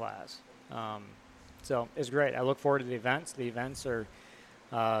for a class. So it's great. I look forward to the events. The events are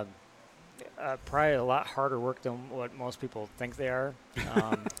probably a lot harder work than what most people think they are.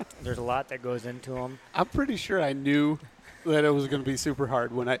 There's a lot that goes into them. I'm pretty sure I knew that it was going to be super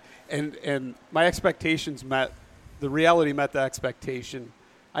hard when and my expectations met, the reality met the expectation.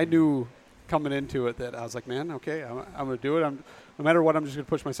 I knew coming into it that I was like, man, okay, I'm going to do it. No matter what, I'm just going to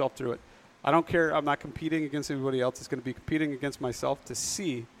push myself through it. I don't care. I'm not competing against anybody else. It's going to be competing against myself to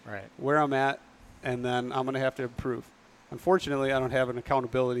see where I'm at, and then I'm going to have to improve. Unfortunately, I don't have an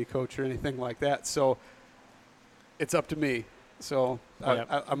accountability coach or anything like that, so it's up to me. So I'm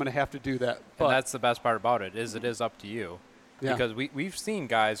going to have to do that. And that's the best part about it is up to you. Yeah. Because we've seen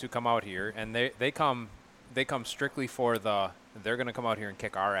guys who come out here, and they come strictly for they're going to come out here and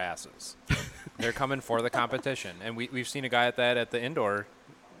kick our asses. They're coming for the competition. And we've seen a guy at the indoor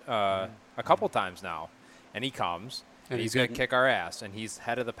a couple times now. And he comes, and he's going to kick our ass, and he's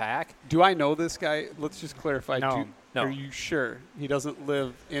head of the pack. Do I know this guy? Let's just clarify. No. Are you sure he doesn't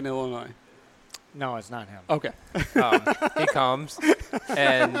live in Illinois? No, it's not him. Okay. He comes,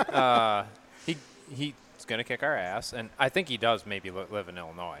 and he's going to kick our ass. And I think he does maybe live in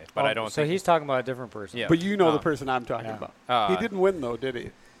Illinois, but I don't think. So he's talking about a different person. Yeah. But the person I'm talking about. He didn't win, though, did he?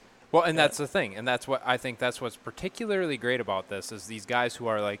 Well, and that's the thing, and that's what's particularly great about this is these guys who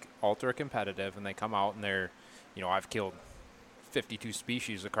are like ultra competitive, and they come out and they're, I've killed 52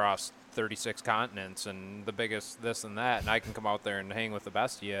 species across 36 continents and the biggest this and that, and I can come out there and hang with the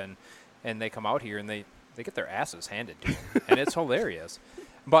best of you, and they come out here and they get their asses handed to them, and it's hilarious.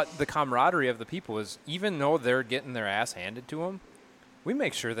 But the camaraderie of the people is, even though they're getting their ass handed to them, we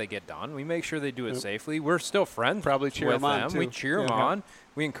make sure they get done. We make sure they do it safely. We're still friends Probably cheer with them on, them. too. We cheer them on.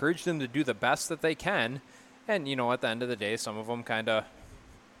 We encourage them to do the best that they can. And, at the end of the day, some of them kind of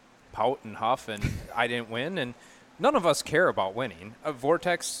pout and huff, and I didn't win. And none of us care about winning. A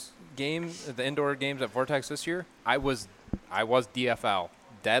Vortex game, the indoor games at Vortex this year, I was DFL,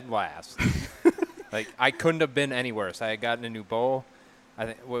 dead last. Like, I couldn't have been any worse. I had gotten a new bow. I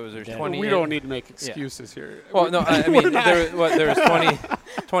think, what was there, 20? We don't need to make excuses here. Well, no, I mean, there was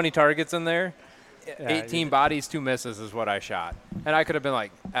 20 targets in there. 18 bodies, 2 misses is what I shot. And I could have been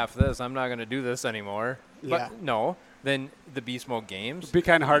like, F this, I'm not going to do this anymore. Yeah. But no, then the Beast Mode games. It'd be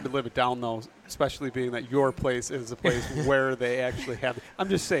kind of hard to live it down, though, especially being that your place is the place where they actually have it. I'm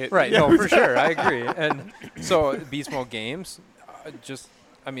just saying. Right, no, for sure, I agree. And so Beast Mode games,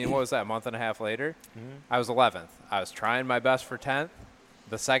 what was that, a month and a half later? Mm-hmm. I was 11th. I was trying my best for 10th.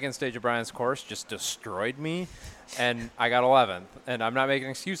 The second stage of Brian's course just destroyed me, and I got 11th. And I'm not making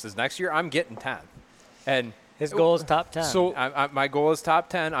excuses. Next year, I'm getting 10th. And his goal is top 10. So my goal is top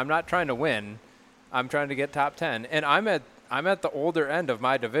 10. I'm not trying to win. I'm trying to get top 10. And I'm at the older end of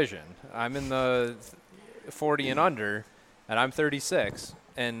my division. I'm in the 40 and under, and I'm 36.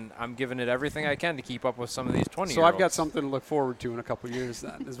 And I'm giving it everything I can to keep up with some of these 20-year-olds. So I've got something to look forward to in a couple of years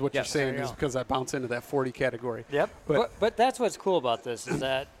then, is what you're saying, you is go. because I bounce into that 40 category. Yep. But that's what's cool about this is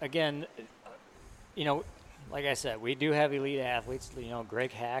that, again, like I said, we do have elite athletes.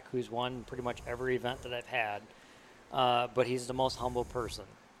 Greg Hack, who's won pretty much every event that I've had, but he's the most humble person.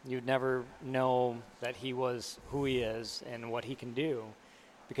 You'd never know that he was who he is and what he can do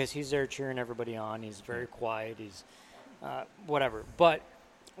because he's there cheering everybody on. He's very quiet. He's whatever. But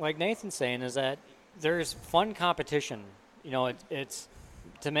like Nathan's saying is that there's fun competition. It's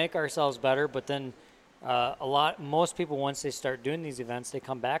to make ourselves better, but then most people, once they start doing these events, they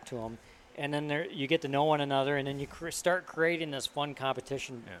come back to them, and then you get to know one another, and then you start creating this fun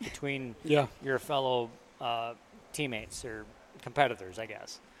competition between your fellow teammates or competitors, I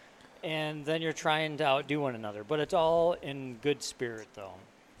guess. And then you're trying to outdo one another, but it's all in good spirit, though.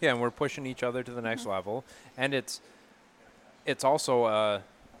 Yeah, and we're pushing each other to the next level, and it's also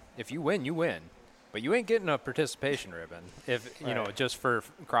if you win, you win. But you ain't getting a participation ribbon just for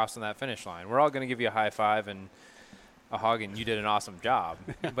crossing that finish line. We're all going to give you a high five and a hug, and you did an awesome job.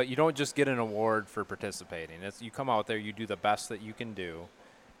 But you don't just get an award for participating. You come out there, you do the best that you can do,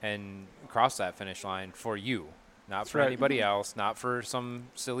 and cross that finish line for you, not for anybody else, not for some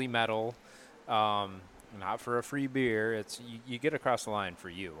silly medal, not for a free beer. It's you get across the line for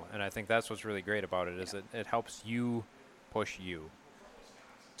you, and I think that's what's really great about it is it helps you push you.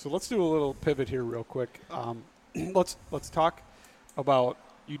 So let's do a little pivot here real quick. Let's talk about,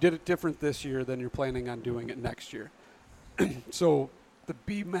 you did it different this year than you're planning on doing it next year. So the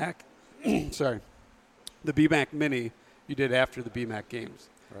BMAC, the BMAC Mini you did after the BMAC games.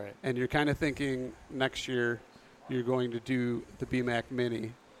 Right. And you're kind of thinking next year you're going to do the BMAC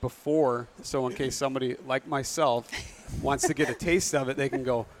Mini before, so in case somebody like myself wants to get a taste of it, they can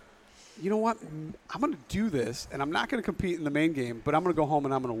go, you know what, I'm going to do this, and I'm not going to compete in the main game, but I'm going to go home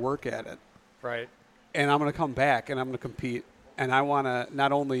and I'm going to work at it. Right. And I'm going to come back and I'm going to compete. And I want to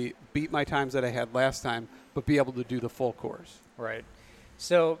not only beat my times that I had last time, but be able to do the full course. Right.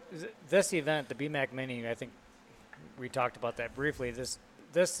 So this event, the BMAC Mini, I think we talked about that briefly.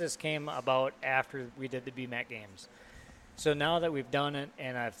 This came about after we did the BMAC games. So now that we've done it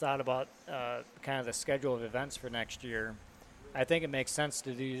and I've thought about kind of the schedule of events for next year, I think it makes sense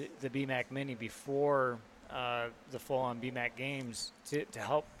to do the BMAC Mini before the full-on BMAC games to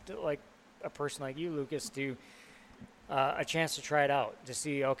help, like a person like you, Lucas, to a chance to try it out, to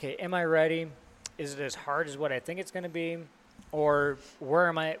see, okay, am I ready? Is it as hard as what I think it's going to be? Or where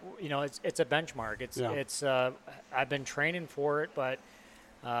am I? You know, it's a benchmark. It's I've been training for it, but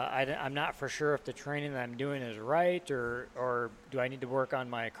I'm not for sure if the training that I'm doing is right, or do I need to work on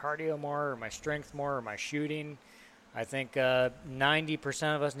my cardio more, or my strength more, or my shooting. I think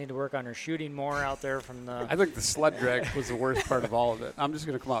 90% of us need to work on our shooting more out there from the... I think the sled drag was the worst part of all of it. I'm just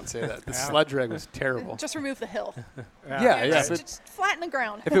going to come out and say that. The sled drag was terrible. Just remove the hill. Yeah. Just flatten the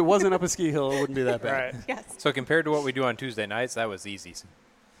ground. If it wasn't up a ski hill, it wouldn't be that bad. Right. Yes. So compared to what we do on Tuesday nights, that was easy.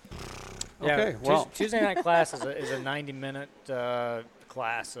 Yeah, Okay, well. Tuesday night class is a 90-minute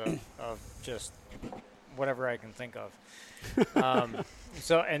class of just whatever I can think of.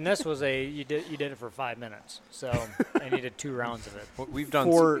 So, and this was you did it for 5 minutes. So I needed 2 rounds of it. We've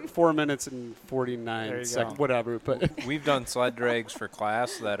done 4 minutes and 49 seconds, whatever. But we've done sled drags for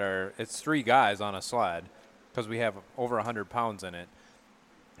class that it's 3 guys on a sled because we have over 100 pounds in it.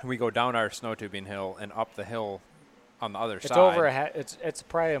 And we go down our snow tubing hill and up the hill on the other side. It's over it's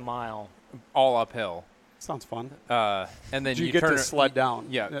probably a mile. All uphill. sounds fun. And then you get turn to sled down.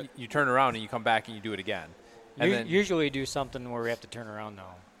 Yeah, you turn around and you come back and you do it again. And You then, usually do something where we have to turn around, though.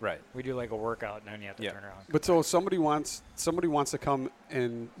 right. We do like a workout, and then you have to Yeah. turn around. But so somebody wants to come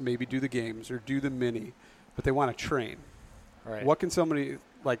and maybe do the games or do the mini, but they want to train. Right. What can somebody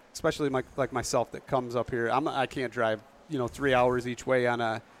especially like myself that comes up here? I can't drive 3 hours each way on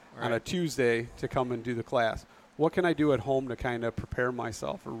a Tuesday to come and do the class. What can I do at home to kind of prepare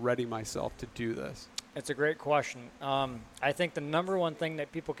myself or ready myself to do this? It's a great question. I think the number one thing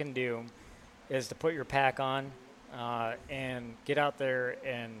that people can do is to put your pack on and get out there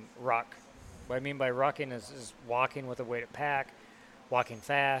and ruck. What I mean by rucking is walking with a weighted pack, walking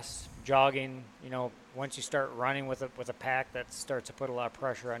fast, jogging. Once you start running with a pack, that starts to put a lot of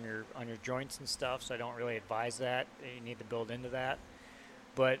pressure on your joints and stuff. So I don't really advise that. You need to build into that.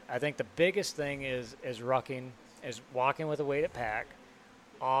 But I think the biggest thing is rucking, is walking with a weighted pack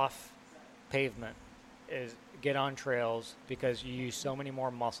off pavement, is get on trails because you use so many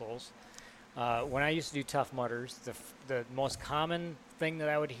more muscles. When I used to do Tough Mudders, the most common thing that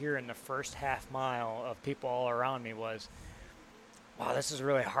I would hear in the first half mile of people all around me was, wow, this is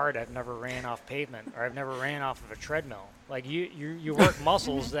really hard. I've never ran off pavement, or I've never ran off of a treadmill. Like you work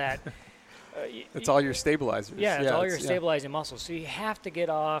muscles that... It's all your stabilizers. Yeah, it's all your stabilizing muscles. So you have to get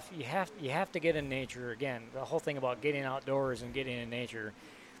off. You have to get in nature. Again, the whole thing about getting outdoors and getting in nature,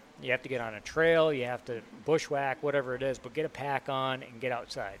 you have to get on a trail. You have to bushwhack, whatever it is, but get a pack on and get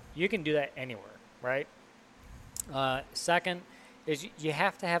outside. You can do that anywhere, right? Second is you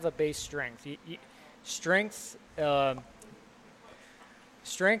have to have a base strength. Strength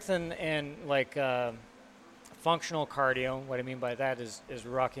and like functional cardio. What I mean by that is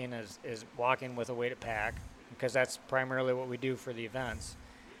rucking, is walking with a weighted pack, because that's primarily what we do for the events.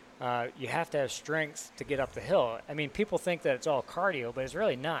 You have to have strength to get up the hill. I mean, people think that it's all cardio, but it's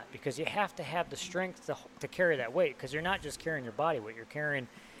really not, because you have to have the strength to carry that weight, because you're not just carrying your body weight. You're carrying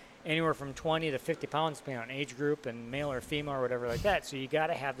anywhere from 20 to 50 pounds, depending on age group and male or female or whatever like that. So you got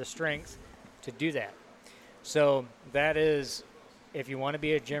to have the strength to do that. So that is, if you want to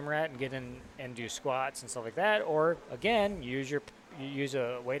be a gym rat and get in and do squats and stuff like that, or again, use a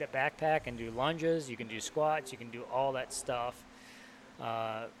weighted backpack and do lunges. You can do squats. You can do all that stuff,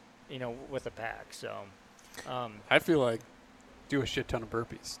 with a pack. So I feel like do a shit ton of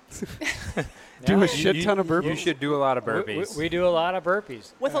burpees. Do a shit ton of burpees. You should do a lot of burpees. We do a lot of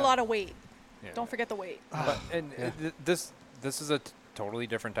burpees With a lot of weight. Yeah. Don't forget the weight. This is a totally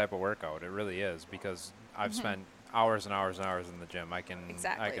different type of workout. It really is, because I've spent hours and hours and hours in the gym. I can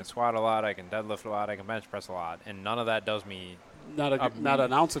Exactly. squat a lot, I can deadlift a lot, I can bench press a lot, and none of that does me Not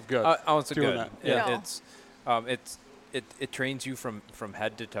an ounce of good. ounce of doing good. that. No. It trains you from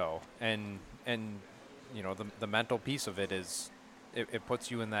head to toe, and you know the mental piece of it is it puts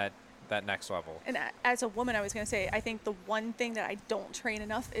you in that next level. And as a woman, I was going to say, I think the one thing that I don't train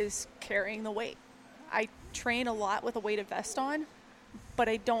enough is carrying the weight. I train a lot with a weighted vest on, but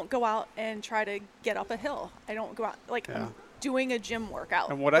I don't go out and try to get up a hill. I don't go out I'm doing a gym workout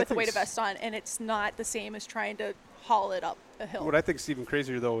And with what I a weighted think's- vest on, and it's not the same as trying to haul it up a hill. What I think is even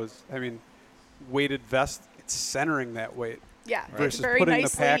crazier, though, is, weighted vest, it's centering that weight. Yeah, it's Versus very putting the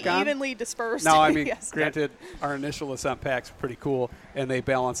nicely, pack on? evenly dispersed. Now, I mean, Yes. granted, our initial ascent packs are pretty cool, and they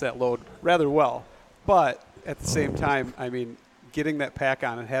balance that load rather well. But at the same time, I mean, getting that pack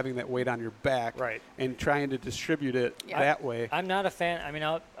on and having that weight on your back Right. and trying to distribute it Yeah. that way. I'm not a fan. I mean,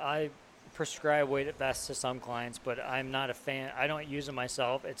 I prescribe weighted vests to some clients, but I'm not a fan. I don't use them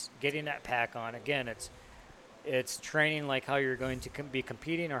myself. It's getting that pack on. Again, it's training like how you're going to be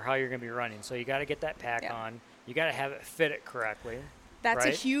competing or how you're going to be running. So you got to get that pack Yeah. on. You got to have it fit it correctly. That's a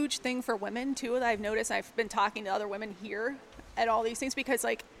right? huge thing for women too that I've noticed. I've been talking to other women here at all these things because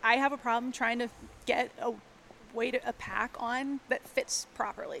I have a problem trying to get a pack on that fits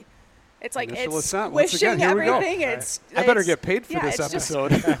properly. It's like Initial it's ascent. Once again, squishing here we go. everything. I better get paid for this it's just-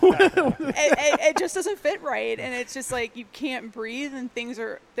 episode. it just doesn't fit right, and it's just like you can't breathe, and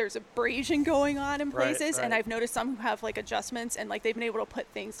there's abrasion going on in Right, places. And right. I've noticed some who have adjustments, and they've been able to put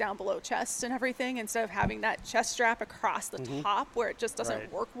things down below chest and everything instead of having that chest strap across the top where it just doesn't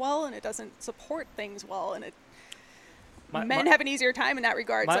Right. work well and it doesn't support things well, and My- men my- have an easier time in that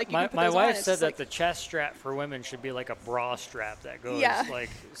regard. It's My, like you can put my those on, wife it's said just that like- the chest strap for women should be like a bra strap that goes Yeah.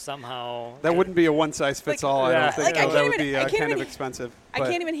 somehow. That wouldn't be a one-size-fits-all, I yeah. don't think. Like, I that can't would even- be I can't kind of even- expensive. I but-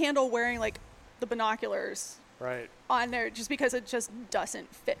 can't even handle wearing the binoculars Right. on there just because it just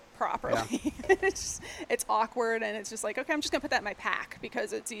doesn't fit properly. it's awkward, and it's just like, okay, I'm just gonna put that in my pack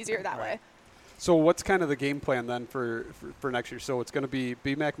because it's easier that way. So what's kind of the game plan then for next year? So it's going to be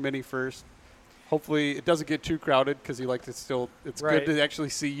BMAC Mini first. Hopefully it doesn't get too crowded because you like to still – it's Right. good to actually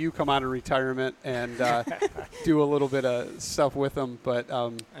see you come out of retirement and do a little bit of stuff with them. But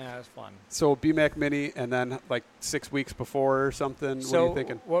Yeah, it's fun. so BMAC Mini and then 6 weeks before or something. So what are you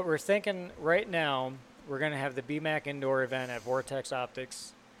thinking? what we're thinking right now, we're going to have the BMAC indoor event at Vortex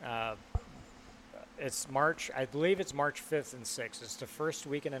Optics. It's March. I believe it's March 5th and 6th. It's the first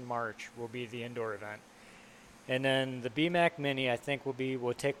weekend in March will be the indoor event. And then the BMAC Mini, I think,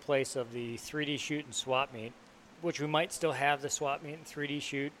 will take place of the 3D shoot and swap meet, which we might still have the swap meet and 3D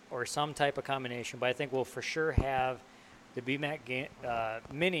shoot or some type of combination. But I think we'll for sure have the BMAC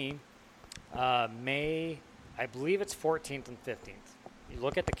Mini May, I believe it's 14th and 15th. You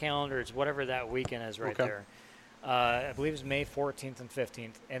look at the calendar, it's whatever that weekend is right Okay. there. I believe it's May 14th and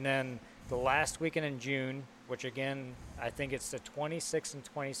 15th. And then the last weekend in June, which again, I think it's the 26th and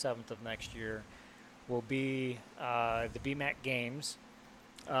 27th of next year, will be the BMAC Games.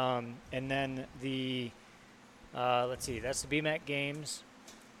 And then let's see, that's the BMAC Games.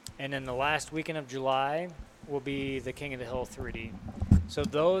 And then the last weekend of July will be the King of the Hill 3D. So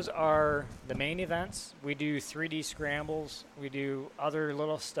those are the main events. We do 3D scrambles. We do other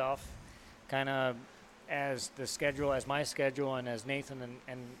little stuff, kind of as my schedule, and as Nathan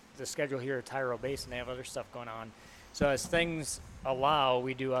and the schedule here at Tyrrell Basin, they have other stuff going on. So as things allow,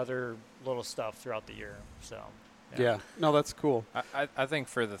 we do other little stuff throughout the year. So Yeah. No, that's cool. I think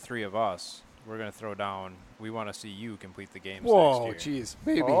for the three of us, we're going to throw down. We want to see you complete the games Whoa, next year. geez.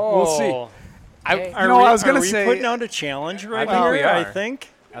 Maybe. Oh, We'll see. hey. I was going Are to we say – putting out a challenge right think here? we I are. think.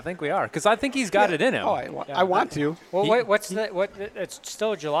 I think we are, because I think he's got it in him. Oh, I want to. Well, wait, what's that? What? It's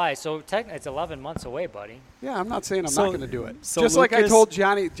still July, so technically it's 11 months away, buddy. Yeah, I'm not saying I'm So- not going to do it. so Just like I Lucas- told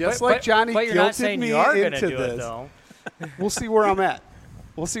Johnny, Johnny but you're not guilted saying me you are into gonna do this. it, though. We'll see where I'm at.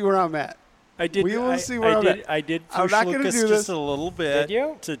 We'll see where I'm at. I did. We will I, see where I I'm did. at. I did I'm push not gonna Lucas do just this. a little bit. Did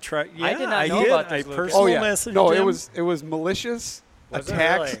you? To try? Yeah, I did not know did. about this, I Lucas. personal Oh yeah. messaged No, him. it was malicious Was it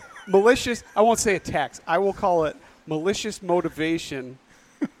attacks. really? Malicious. I won't say attacks. I will call it malicious motivation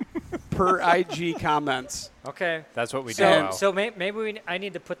per IG comments. Okay. That's what we do. So, now. so maybe I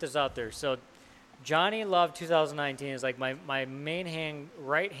need to put this out there. So, Johnny Love 2019 is like my main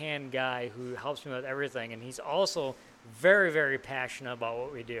right hand guy who helps me with everything, and he's also very, very passionate about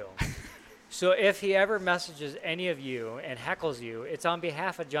what we do. So if he ever messages any of you and heckles you, it's on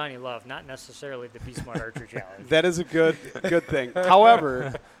behalf of Johnny Love, not necessarily the Be Smart Archery Challenge. That is a good thing.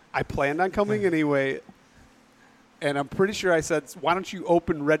 However, I planned on coming anyway, and I'm pretty sure I said, "Why don't you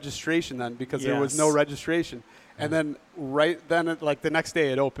open registration then?" Because there was no Yes. registration. And then right then, like the next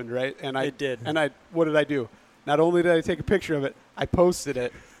day, it opened, right? And It did. And what did I do? Not only did I take a picture of it, I posted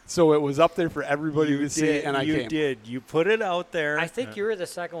it. So it was up there for everybody to see, and I came. You did. You put it out there. I think you were the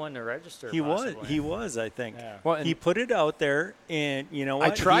second one to register. He possibly. was, I think. Yeah. Well, he put it out there, and you know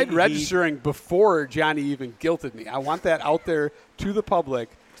what? I tried registering before Johnny even guilted me. I want that out there to the public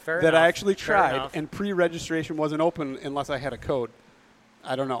Fair that enough. I actually Fair tried, enough. and pre-registration wasn't open unless I had a code.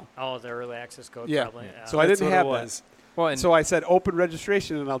 I don't know. Oh, the early access code. Yeah. Probably. Yeah. So I That's didn't what have it that. was. Well, and So I said open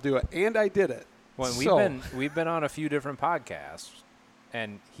registration, and I'll do it, and I did it. when So- we've been on a few different podcasts,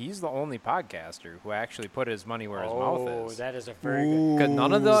 and he's the only podcaster who actually put his money where his mouth Oh, is. that is a very good. Because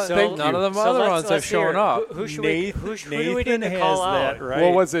none of the So- none of the so other let's- ones have let's hear shown it. up. Who should Nathan, who do we need to has call that out? right.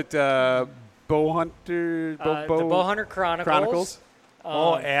 What was it? Bow Hunter? The Bowhunter Chronicles?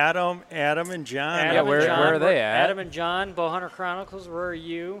 Adam and John. Adam Yeah, and where John, are they at? Adam and John, Bowhunter Chronicles. Where are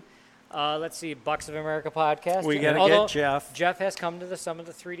you? Let's see, Bucks of America podcast. We gotta Although get Jeff. Jeff has come to some of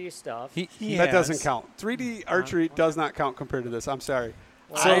the 3D stuff. He That has. doesn't count. 3D archery does not count compared to this. I'm sorry.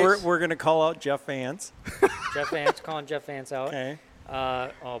 So we're going to call out Jeff Vance. Jeff Vance, calling Jeff Vance out. Okay.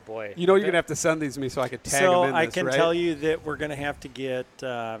 Oh boy. You know you're going to have to send these to me so I can tag So them in I this, can right? tell you that we're going to have to get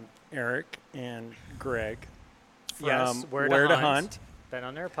Eric and Greg from Yes, Where to Hunt. Been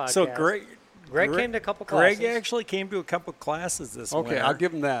on their podcast. So Greg came to a couple Greg classes. actually came to a couple classes this Okay, winter. I'll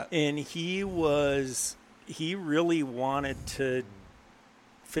give him that. And he really wanted to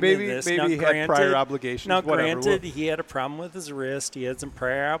fit Maybe in this. maybe Now, he had prior obligations. Now, whatever. granted, he had a problem with his wrist. He had some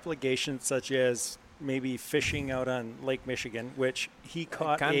prior obligations, such as maybe fishing out on Lake Michigan, which he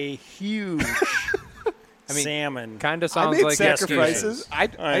caught a huge salmon. Kind of I sounds made like sacrifices.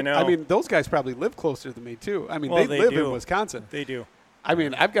 excuses. I know. I mean, those guys probably live closer than me too. I mean, Well, they they live do. in Wisconsin. They do. I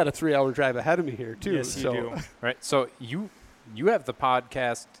mean, I've got a 3-hour drive ahead of me here too. Yes, you so. do. Right. So you have the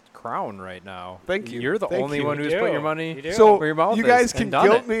podcast crown right now. Thank you. You're the Thank only you. one who's You put do. your money You do. So where your mouth you is guys and can done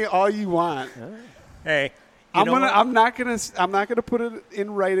guilt it. me all you want. Hey, I'm not gonna put it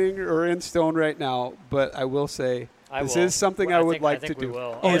in writing or in stone right now, but I will say this will. is something Well, I would like think to we do.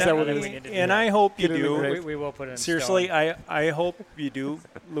 will. Oh, is that I what think it we is? need to do and that. I hope you Get in the do. grave. We will put it in Seriously, stone. I hope you do,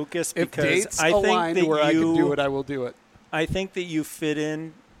 Lucas, If because dates I think align that to where I you can do it, I will do it. I think that you fit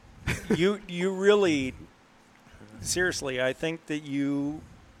in. you really, seriously, I think that you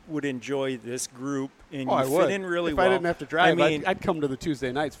would enjoy this group, and Oh, you I fit would. in really if well. I didn't have to drive, I mean, I'd come to the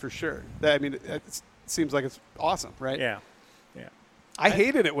Tuesday nights for sure. I mean, it seems like it's awesome, right? yeah. I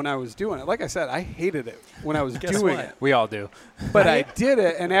hated it when I was doing it. Like I said, I hated it when I was Guess doing what? it. We all do. But I did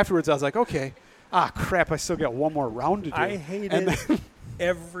it, and afterwards I was like, okay, crap, I still got one more round to do. I hate And it then-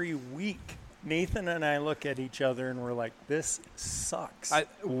 every week. Nathan and I look at each other and we're like, "This sucks. I-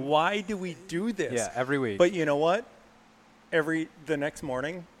 Why do we do this?" Yeah, every week. But you know what? The next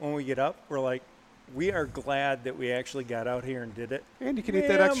morning when we get up, we're like, we are glad that we actually got out here and did it. And you can eat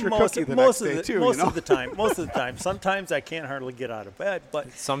that extra most cookie of- the most next of day, the, too, Most you know? of the time. Most of the time. Sometimes I can't hardly get out of bed,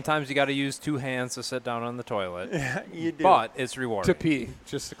 but Sometimes you got to use 2 hands to sit down on the toilet. you do. But it's rewarding. to pee,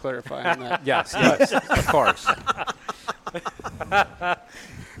 just to clarify on that. Yes, yes, of course.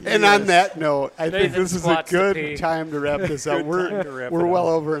 And on that note, I think Nathan this is a squats to pee. good time to wrap this up. Good time to wrap We're it well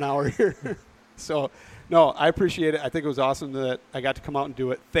up. over an hour here. So, no, I appreciate it. I think it was awesome that I got to come out and do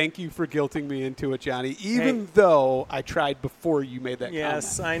it. Thank you for guilting me into it, Johnny, even though I tried before you made that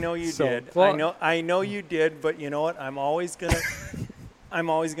yes, comment. I know you So- did. Well- I know you did, but you know what? I'm always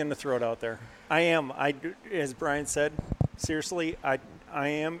gonna throw it out there. I am. As Brian said, seriously, I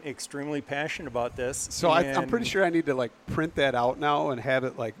am extremely passionate about this. So I'm pretty and sure I need to, like, print that out now and have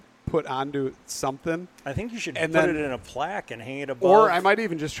it, like, put onto something. I think you should and put then- it in a plaque and hang it above. Or I might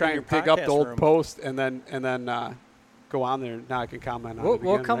even just try in and your dig up the podcast old room. post and then go on there. Now I can comment on it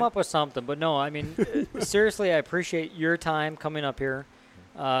We'll again, come right? up with something, but no, I mean, seriously, I appreciate your time coming up here.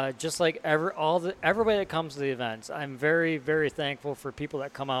 Just like everybody that comes to the events, I'm very, very thankful for people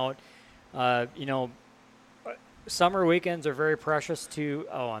that come out. Summer weekends are very precious to.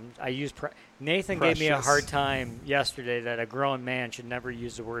 Nathan gave me a Precious. hard time yesterday that a grown man should never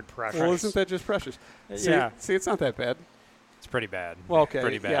use the word precious. Well, isn't that just precious? Yeah. See, it's not that bad. It's pretty bad. Well, okay.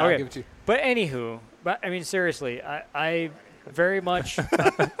 Pretty bad. Yeah, Okay. I'll give it to you. But anywho, I mean, seriously, I very much,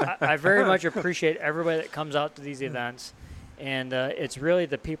 I very much appreciate everybody that comes out to these events, and it's really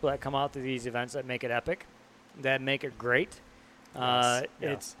the people that come out to these events that make it epic, that make it great.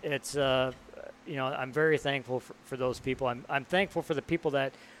 Yes. It's I'm very thankful for those people. I'm thankful for the people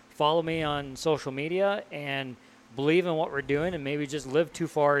that follow me on social media and believe in what we're doing and maybe just live too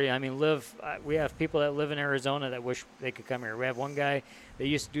far. I mean, we have people that live in Arizona that wish they could come here. We have one guy that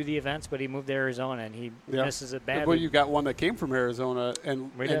used to do the events, but he moved to Arizona and he misses it badly. Well, you got one that came from Arizona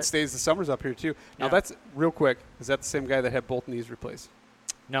and We did. stays the summers up here too. Now Yeah. that's real quick. Is that the same guy that had both knees replaced?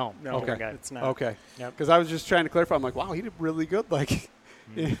 No. Okay. It's not. Okay. Yep. Because I was just trying to clarify. I'm like, wow, he did really good. Like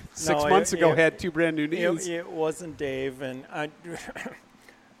 6 months ago, had 2 brand new knees. It wasn't Dave, and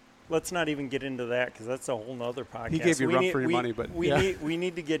let's not even get into that because that's a whole nother podcast. He gave you run for your money, but we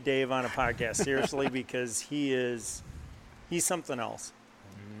need to get Dave on a podcast seriously because he's something else.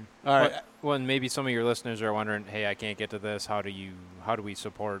 All right. Well, and maybe some of your listeners are wondering, hey, I can't get to this. How do we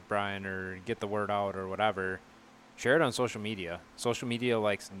support Brian or get the word out or whatever? Share it on social media. Social media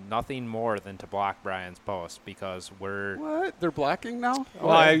likes nothing more than to block Brian's post because we're... What? They're blocking now?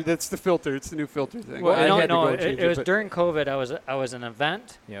 Well, That's the filter. It's the new filter thing. Well, I had to go no. change It was but- during COVID. I was an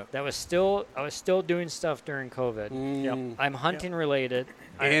event. Yep. That was still. I was still doing stuff during COVID. Mm. I'm hunting related.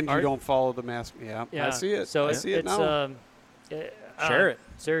 And you don't follow the mask. Yeah, Yeah. I see it. So I see it now. Share it.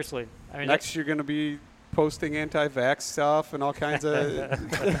 Seriously. I mean, Next, you're going to be posting anti-vax stuff and all kinds of...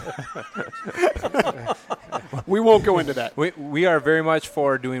 We won't go into that. We are very much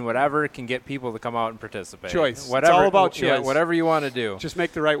for doing whatever can get people to come out and participate. Choice. Whatever, It's all about Yeah, choice. whatever you want to do. Just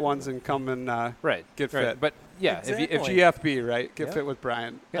make the right ones and come and get fit. But yeah, Exactly. If GFB, right? Get Yeah. fit with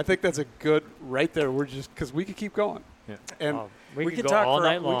Brian. I think that's a good right there. We're just because we could keep going. Yeah. And we could could go talk all for,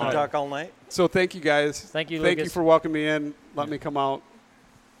 night We long. can talk all night. so thank you guys. Thank you, Thank you Lucas. for welcoming me in. Let me come out,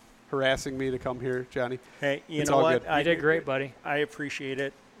 harassing me to come here, Johnny. Hey, you It's know all what? good. You did great, buddy. I appreciate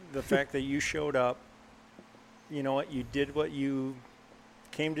it. The fact that you showed up. You know what? You did what you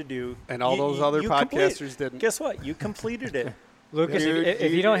came to do. And all You- those you- other you podcasters didn't. Guess what? You completed it. Lucas, Dude,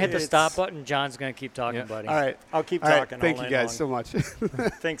 if you don't hit the it's- stop button, John's going to keep talking, Yeah. buddy. All right. I'll keep All right. talking. Thank all you night guys long. so much.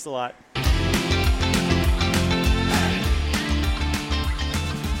 Thanks a lot.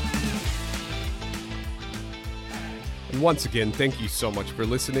 And once again, thank you so much for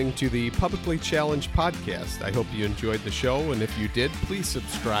listening to the Publicly Challenged podcast. I hope you enjoyed the show, and if you did, please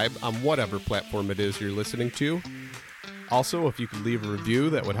subscribe on whatever platform it is you're listening to. Also, if you could leave a review,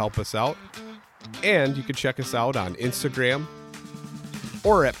 that would help us out. And you can check us out on Instagram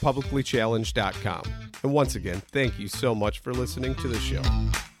or at publiclychallenged.com. And once again, thank you so much for listening to the show.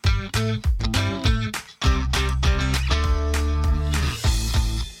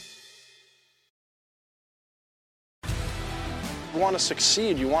 You want to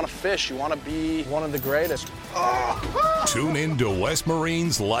succeed, you want to fish, you want to be one of the greatest. Tune in to West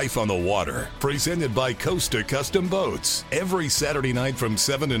Marine's Life on the Water, presented by Costa Custom Boats, every Saturday night from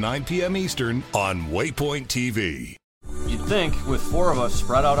 7 to 9 p.m. Eastern on Waypoint TV. You'd think, with 4 of us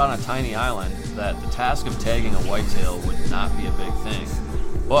spread out on a tiny island, that the task of tagging a whitetail would not be a big thing.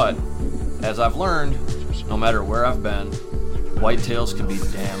 But, as I've learned, no matter where I've been, whitetails can be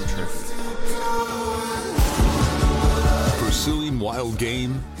damn tricky. Pursuing wild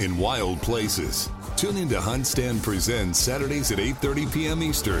game in wild places. Tune in to Hunt Stand Presents Saturdays at 8:30 p.m.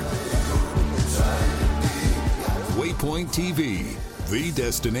 Eastern. Waypoint TV, the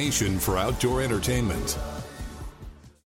destination for outdoor entertainment.